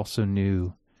 but he also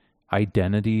knew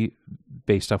identity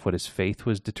based off what his faith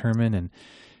was determined,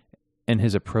 and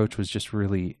his approach was just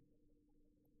really,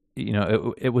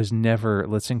 it was never,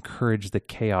 let's encourage the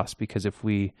chaos, because if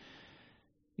we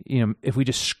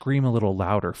just scream a little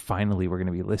louder, finally we're going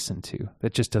to be listened to.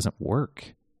 That just doesn't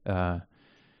work. And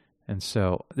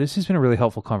so this has been a really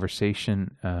helpful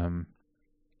conversation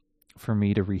for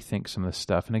me to rethink some of this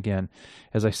stuff. And again,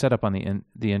 as I set up on the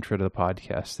intro to the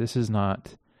podcast, this is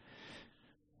not,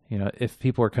 if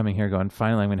people are coming here going,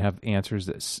 finally I'm going to have answers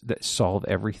that solve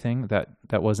everything, that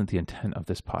wasn't the intent of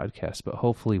this podcast. But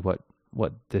hopefully what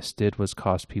this did was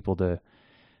cause people to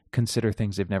consider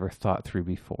things they've never thought through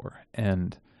before.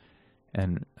 And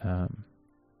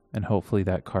hopefully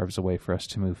that carves a way for us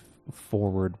to move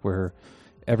forward where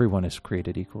everyone is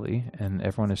created equally and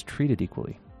everyone is treated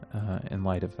equally in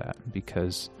light of that,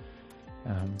 because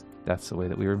that's the way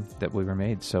that we were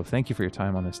made. So thank you for your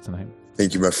time on this tonight.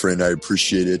 Thank you, my friend. I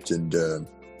appreciate it, and I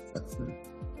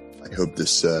hope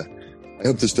this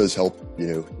does help,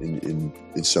 in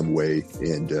some way.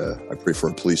 And I pray for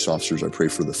our police officers. I pray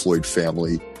for the Floyd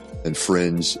family and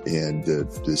friends, and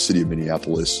the city of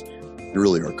Minneapolis, and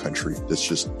really our country that's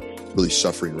just really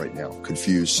suffering right now,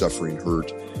 confused, suffering,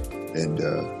 hurt. And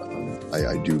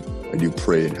I do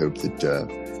pray and hope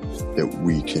that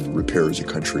we can repair as a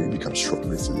country and become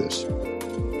stronger through this.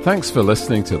 Thanks for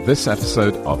listening to this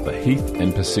episode of the Heath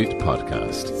in Pursuit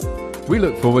podcast. We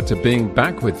look forward to being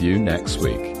back with you next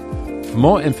week. For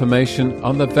more information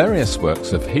on the various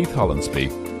works of Heath Hollandsby,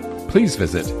 please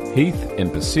visit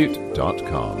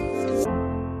heathinpursuit.com.